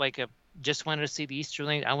 It's not like just wanted to see the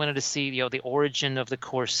Easterling. I wanted to see the origin of the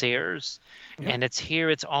Corsairs, and it's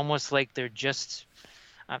here. It's almost like they're just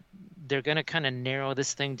they're going to kind of narrow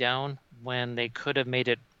this thing down when they could have made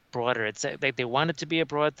it broader. It's like they want it to be a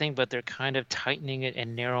broad thing, but they're kind of tightening it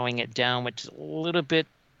and narrowing it down, which is a little bit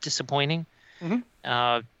disappointing.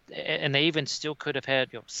 And they even still could have had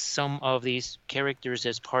some of these characters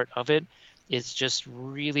as part of it. It's just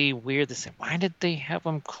really weird to say, why did they have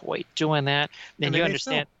them quite doing that? And you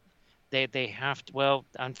understand they have to. Well,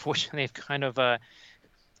 unfortunately, they've kind of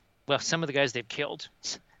some of the guys they've killed.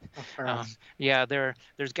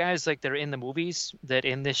 There's guys like that are in the movies that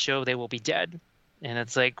in this show they will be dead. And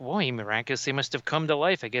it's like, well, he miraculously must have come to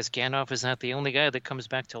life. I guess Gandalf is not the only guy that comes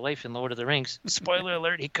back to life in Lord of the Rings. Spoiler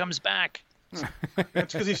alert, he comes back.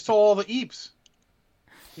 That's because he stole all the Eeps.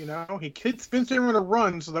 He spins him in a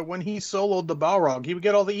run so that when he soloed the Balrog, he would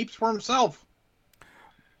get all the Eeps for himself.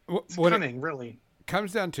 It's cunning, really.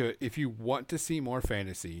 Comes down to it, if you want to see more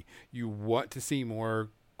fantasy, you want to see more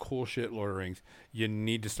cool shit Lord of the Rings, you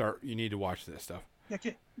need to watch this stuff. Yeah,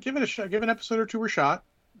 give it a shot. Give an episode or two a shot.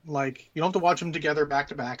 Like, you don't have to watch them together back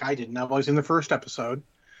to back. I didn't. I've always seen the first episode.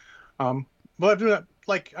 But I've been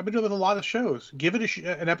doing it with a lot of shows. Give it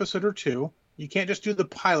an episode or two. You can't just do the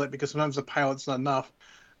pilot, because sometimes the pilot's not enough.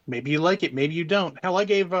 Maybe you like it, maybe you don't. Hell, I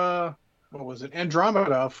gave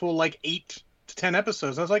Andromeda a full 8 to 10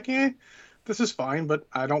 episodes. I was like, this is fine, but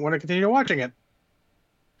I don't want to continue watching it.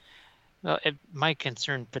 Well, my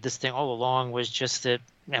concern for this thing all along was just that,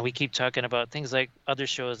 and we keep talking about things like other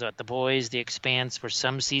shows, like The Boys, The Expanse, where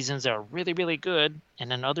some seasons are really, really good,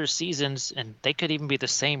 and then other seasons, and they could even be the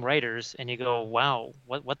same writers, and you go, wow,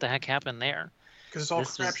 what the heck happened there? Because it's all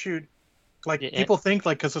crapshoot. People think,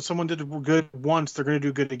 because if someone did good once, they're going to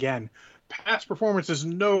do good again. Past performance is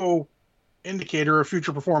no indicator of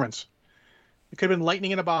future performance. It could have been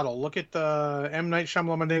lightning in a bottle. Look at the M. Night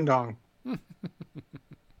Shyamalan Ding Dong.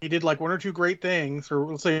 He did one or two great things, or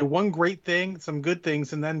let's say one great thing, some good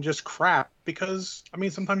things, and then just crap. Because,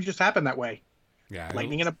 sometimes it just happen that way. Yeah.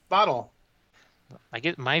 Lightning in a bottle.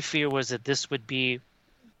 My fear was that this would be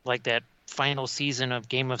like that final season of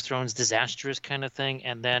Game of Thrones disastrous kind of thing,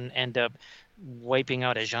 and then end up wiping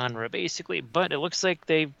out a genre basically. But it looks like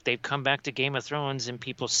they've come back to Game of Thrones, and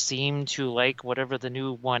people seem to like whatever the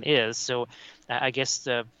new one is. So I guess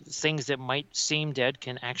the things that might seem dead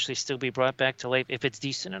can actually still be brought back to life if it's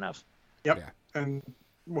decent enough. Yep. Yeah. And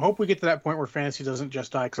hope we get to that point where fantasy doesn't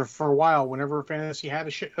just die. Because for a while, whenever fantasy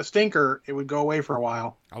had a stinker, it would go away for a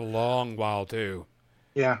while. A long while too.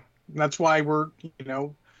 Yeah, that's why we're, I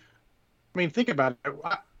mean, think about it.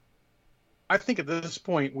 I think at this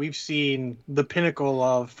point we've seen the pinnacle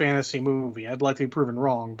of fantasy movie. I'd like to be proven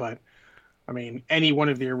wrong, but I mean, any one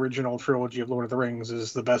of the original trilogy of Lord of the Rings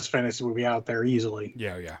is the best fantasy movie out there easily.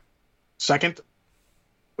 Yeah. Second,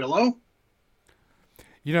 Willow.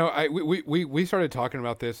 We started talking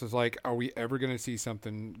about this as like, are we ever going to see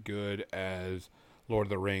something good as Lord of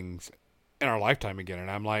the Rings in our lifetime again?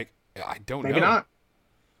 And I'm like, I don't know.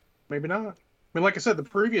 Maybe not. I mean, like I said, the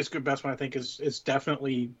previous good best one I think is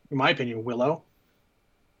definitely, in my opinion, Willow.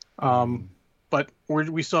 But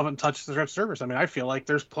we still haven't touched the surface. I mean, I feel like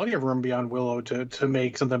there's plenty of room beyond Willow to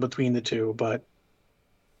make something between the two. But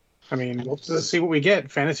I mean, we'll just see what we get.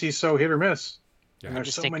 Fantasy's so hit or miss, and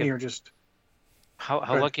there's so many are just. How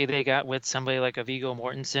lucky they got with somebody like a Viggo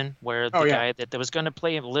Mortensen, where the guy that was going to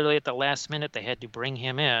play him literally at the last minute, they had to bring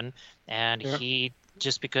him in, and he,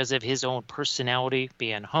 just because of his own personality,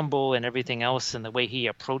 being humble and everything else, and the way he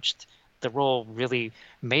approached the role, really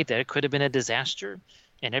made that. It could have been a disaster,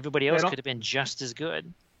 and everybody else could have been just as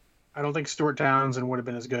good. I don't think Stuart Townsend would have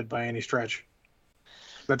been as good by any stretch.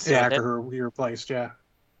 That's the actor who he replaced,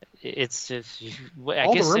 It's just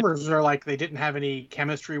all the rumors are like they didn't have any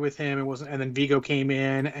chemistry with him. It wasn't, and then Viggo came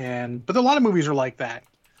in, but a lot of movies are like that.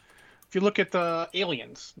 If you look at the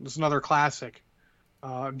Aliens, it's another classic.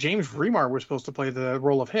 James Remar was supposed to play the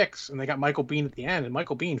role of Hicks, and they got Michael Biehn at the end, and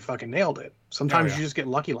Michael Biehn fucking nailed it. Sometimes you just get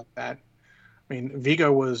lucky like that. I mean,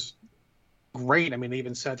 Viggo was great. I mean, they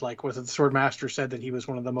even said, like, was it the Swordmaster said that he was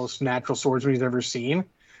one of the most natural swordsmen he's ever seen.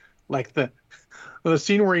 Like the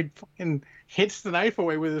scene where he fucking hits the knife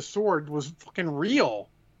away with his sword was fucking real.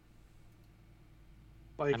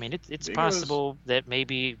 Like, I mean, it's possible that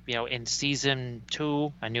maybe, in season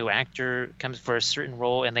 2, a new actor comes for a certain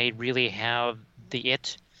role and they really have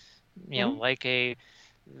like a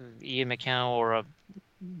Ian McKellen or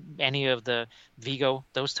any of the Viggo,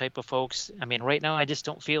 those type of folks. I mean, right now, I just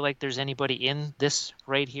don't feel like there's anybody in this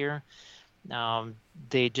right here.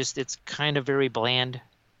 It's kind of very bland.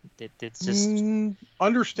 It's just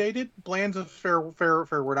understated. Bland's a fair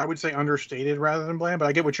word. I would say understated rather than bland, but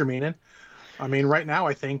I get what you're meaning. I mean, right now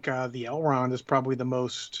I think the Elrond is probably the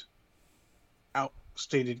most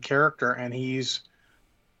outstated character, and he's,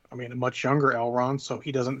 a much younger Elrond, so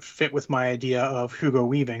he doesn't fit with my idea of Hugo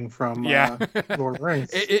Weaving from Lord of the Rings.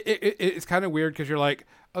 It's kind of weird because you're like,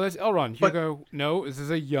 oh, that's Elrond. Hugo, no, this is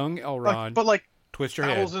a young Elrond. But like, twist your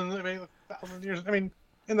head. Thousand years. I mean,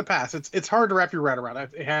 in the past, it's hard to wrap your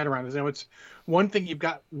head around. It's one thing you've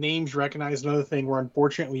got names recognized, another thing where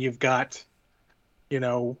unfortunately you've got, they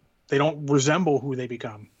don't resemble who they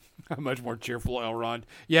become. A much more cheerful Elrond.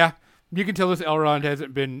 Yeah, you can tell this Elrond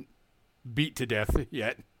hasn't been beat to death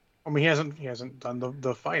yet. I mean, he hasn't done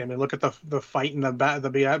the fight. I mean, look at the fight in the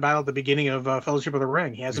battle at the beginning of Fellowship of the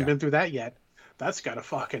Ring. He hasn't been through that yet. That's got to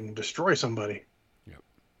fucking destroy somebody. Yep.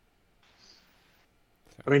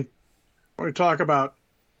 I mean, when we talk about,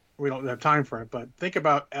 we don't have time for it, but think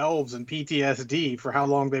about elves and PTSD for how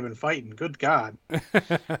long they've been fighting. Good God.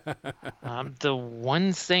 The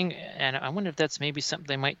one thing, and I wonder if that's maybe something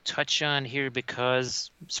they might touch on here,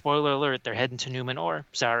 because, spoiler alert, they're heading to Numenor.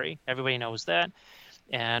 Sorry, everybody knows that.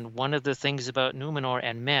 And one of the things about Numenor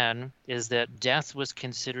and men is that death was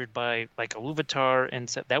considered by, like, Iluvatar, and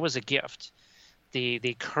so that was a gift.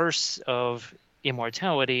 The curse of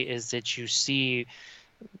immortality is that you see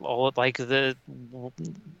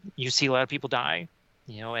you see a lot of people die,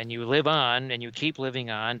 and you live on and you keep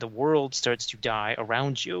living on. The world starts to die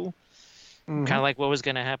around you. Mm-hmm. Kind of like what was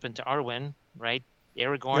going to happen to Arwen, right?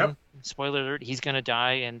 Aragorn, spoiler alert, he's going to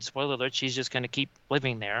die, and spoiler alert, she's just going to keep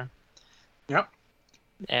living there. Yep.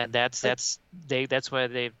 And that's why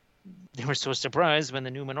they were so surprised when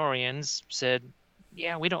the Numenorians said,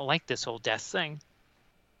 "Yeah, we don't like this whole death thing."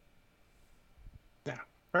 Yeah,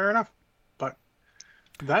 fair enough. But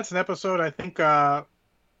that's an episode. I think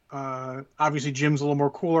obviously Jim's a little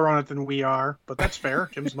more cooler on it than we are, but that's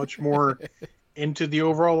fair. Jim's much more into the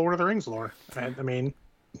overall Lord of the Rings lore. I mean,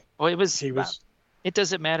 well, he was. It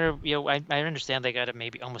doesn't matter. I understand they got to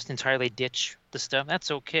maybe almost entirely ditch the stuff.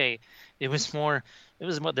 That's okay. It was more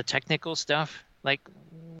the technical stuff, like,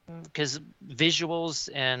 because visuals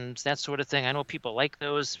and that sort of thing, I know people like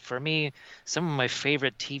those. For me, some of my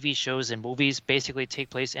favorite TV shows and movies basically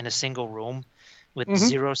take place in a single room with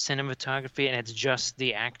zero cinematography, and it's just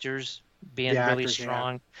the actors being really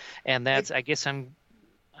strong. Yeah. And that's, I guess they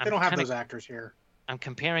don't have those actors here. I'm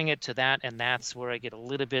comparing it to that, and that's where I get a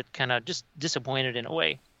little bit kind of just disappointed in a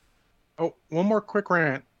way. Oh, one more quick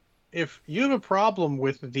rant. if you have a problem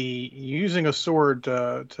with the using a sword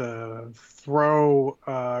to throw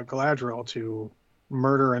Galadriel to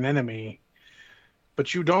murder an enemy,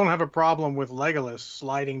 but you don't have a problem with Legolas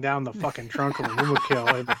sliding down the fucking trunk of a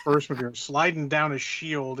Mumakil in the first movie, or sliding down a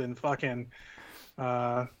shield in fucking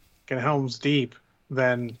Helm's Deep,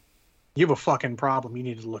 then you have a fucking problem you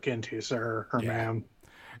need to look into, sir or ma'am.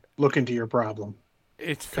 Look into your problem.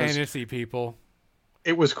 It's fantasy, people.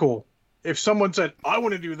 It was cool. If someone said, I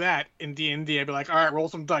want to do that in D&D, I'd be like, all right, roll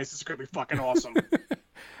some dice. This is going to be fucking awesome.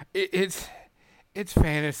 It's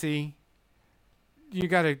fantasy. You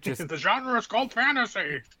got to just... The genre is called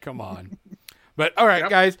fantasy. Come on. But, all right,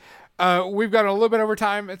 guys. We've got a little bit over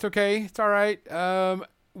time. It's okay. It's all right.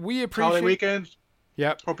 We appreciate... Holiday weekend.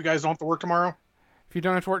 Yep. Hope you guys don't have to work tomorrow. If you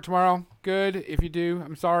don't have to work tomorrow, good. If you do,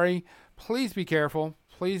 I'm sorry. Please be careful.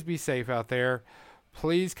 Please be safe out there.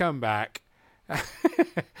 Please come back.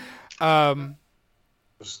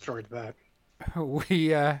 Destroyed that.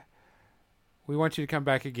 We want you to come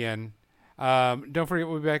back again. Don't forget,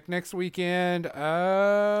 we'll be back next weekend.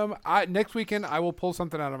 Next weekend I will pull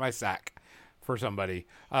something out of my sack for somebody.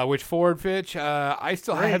 Which Ford Fitch? I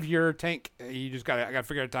still have your tank. You just I gotta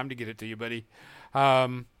figure out a time to get it to you, buddy.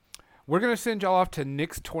 We're gonna send y'all off to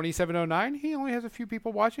Nick's 2709. He only has a few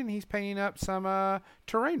people watching. He's painting up some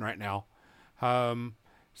terrain right now.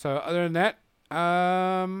 So other than that,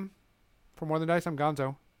 for More Than Dice, I'm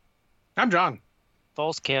Gonzo. I'm John.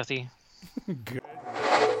 False Kathy. Good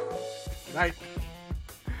night.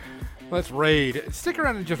 Let's raid. Stick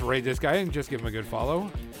around and just raid this guy and just give him a good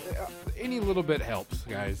follow. Any little bit helps,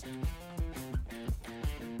 guys.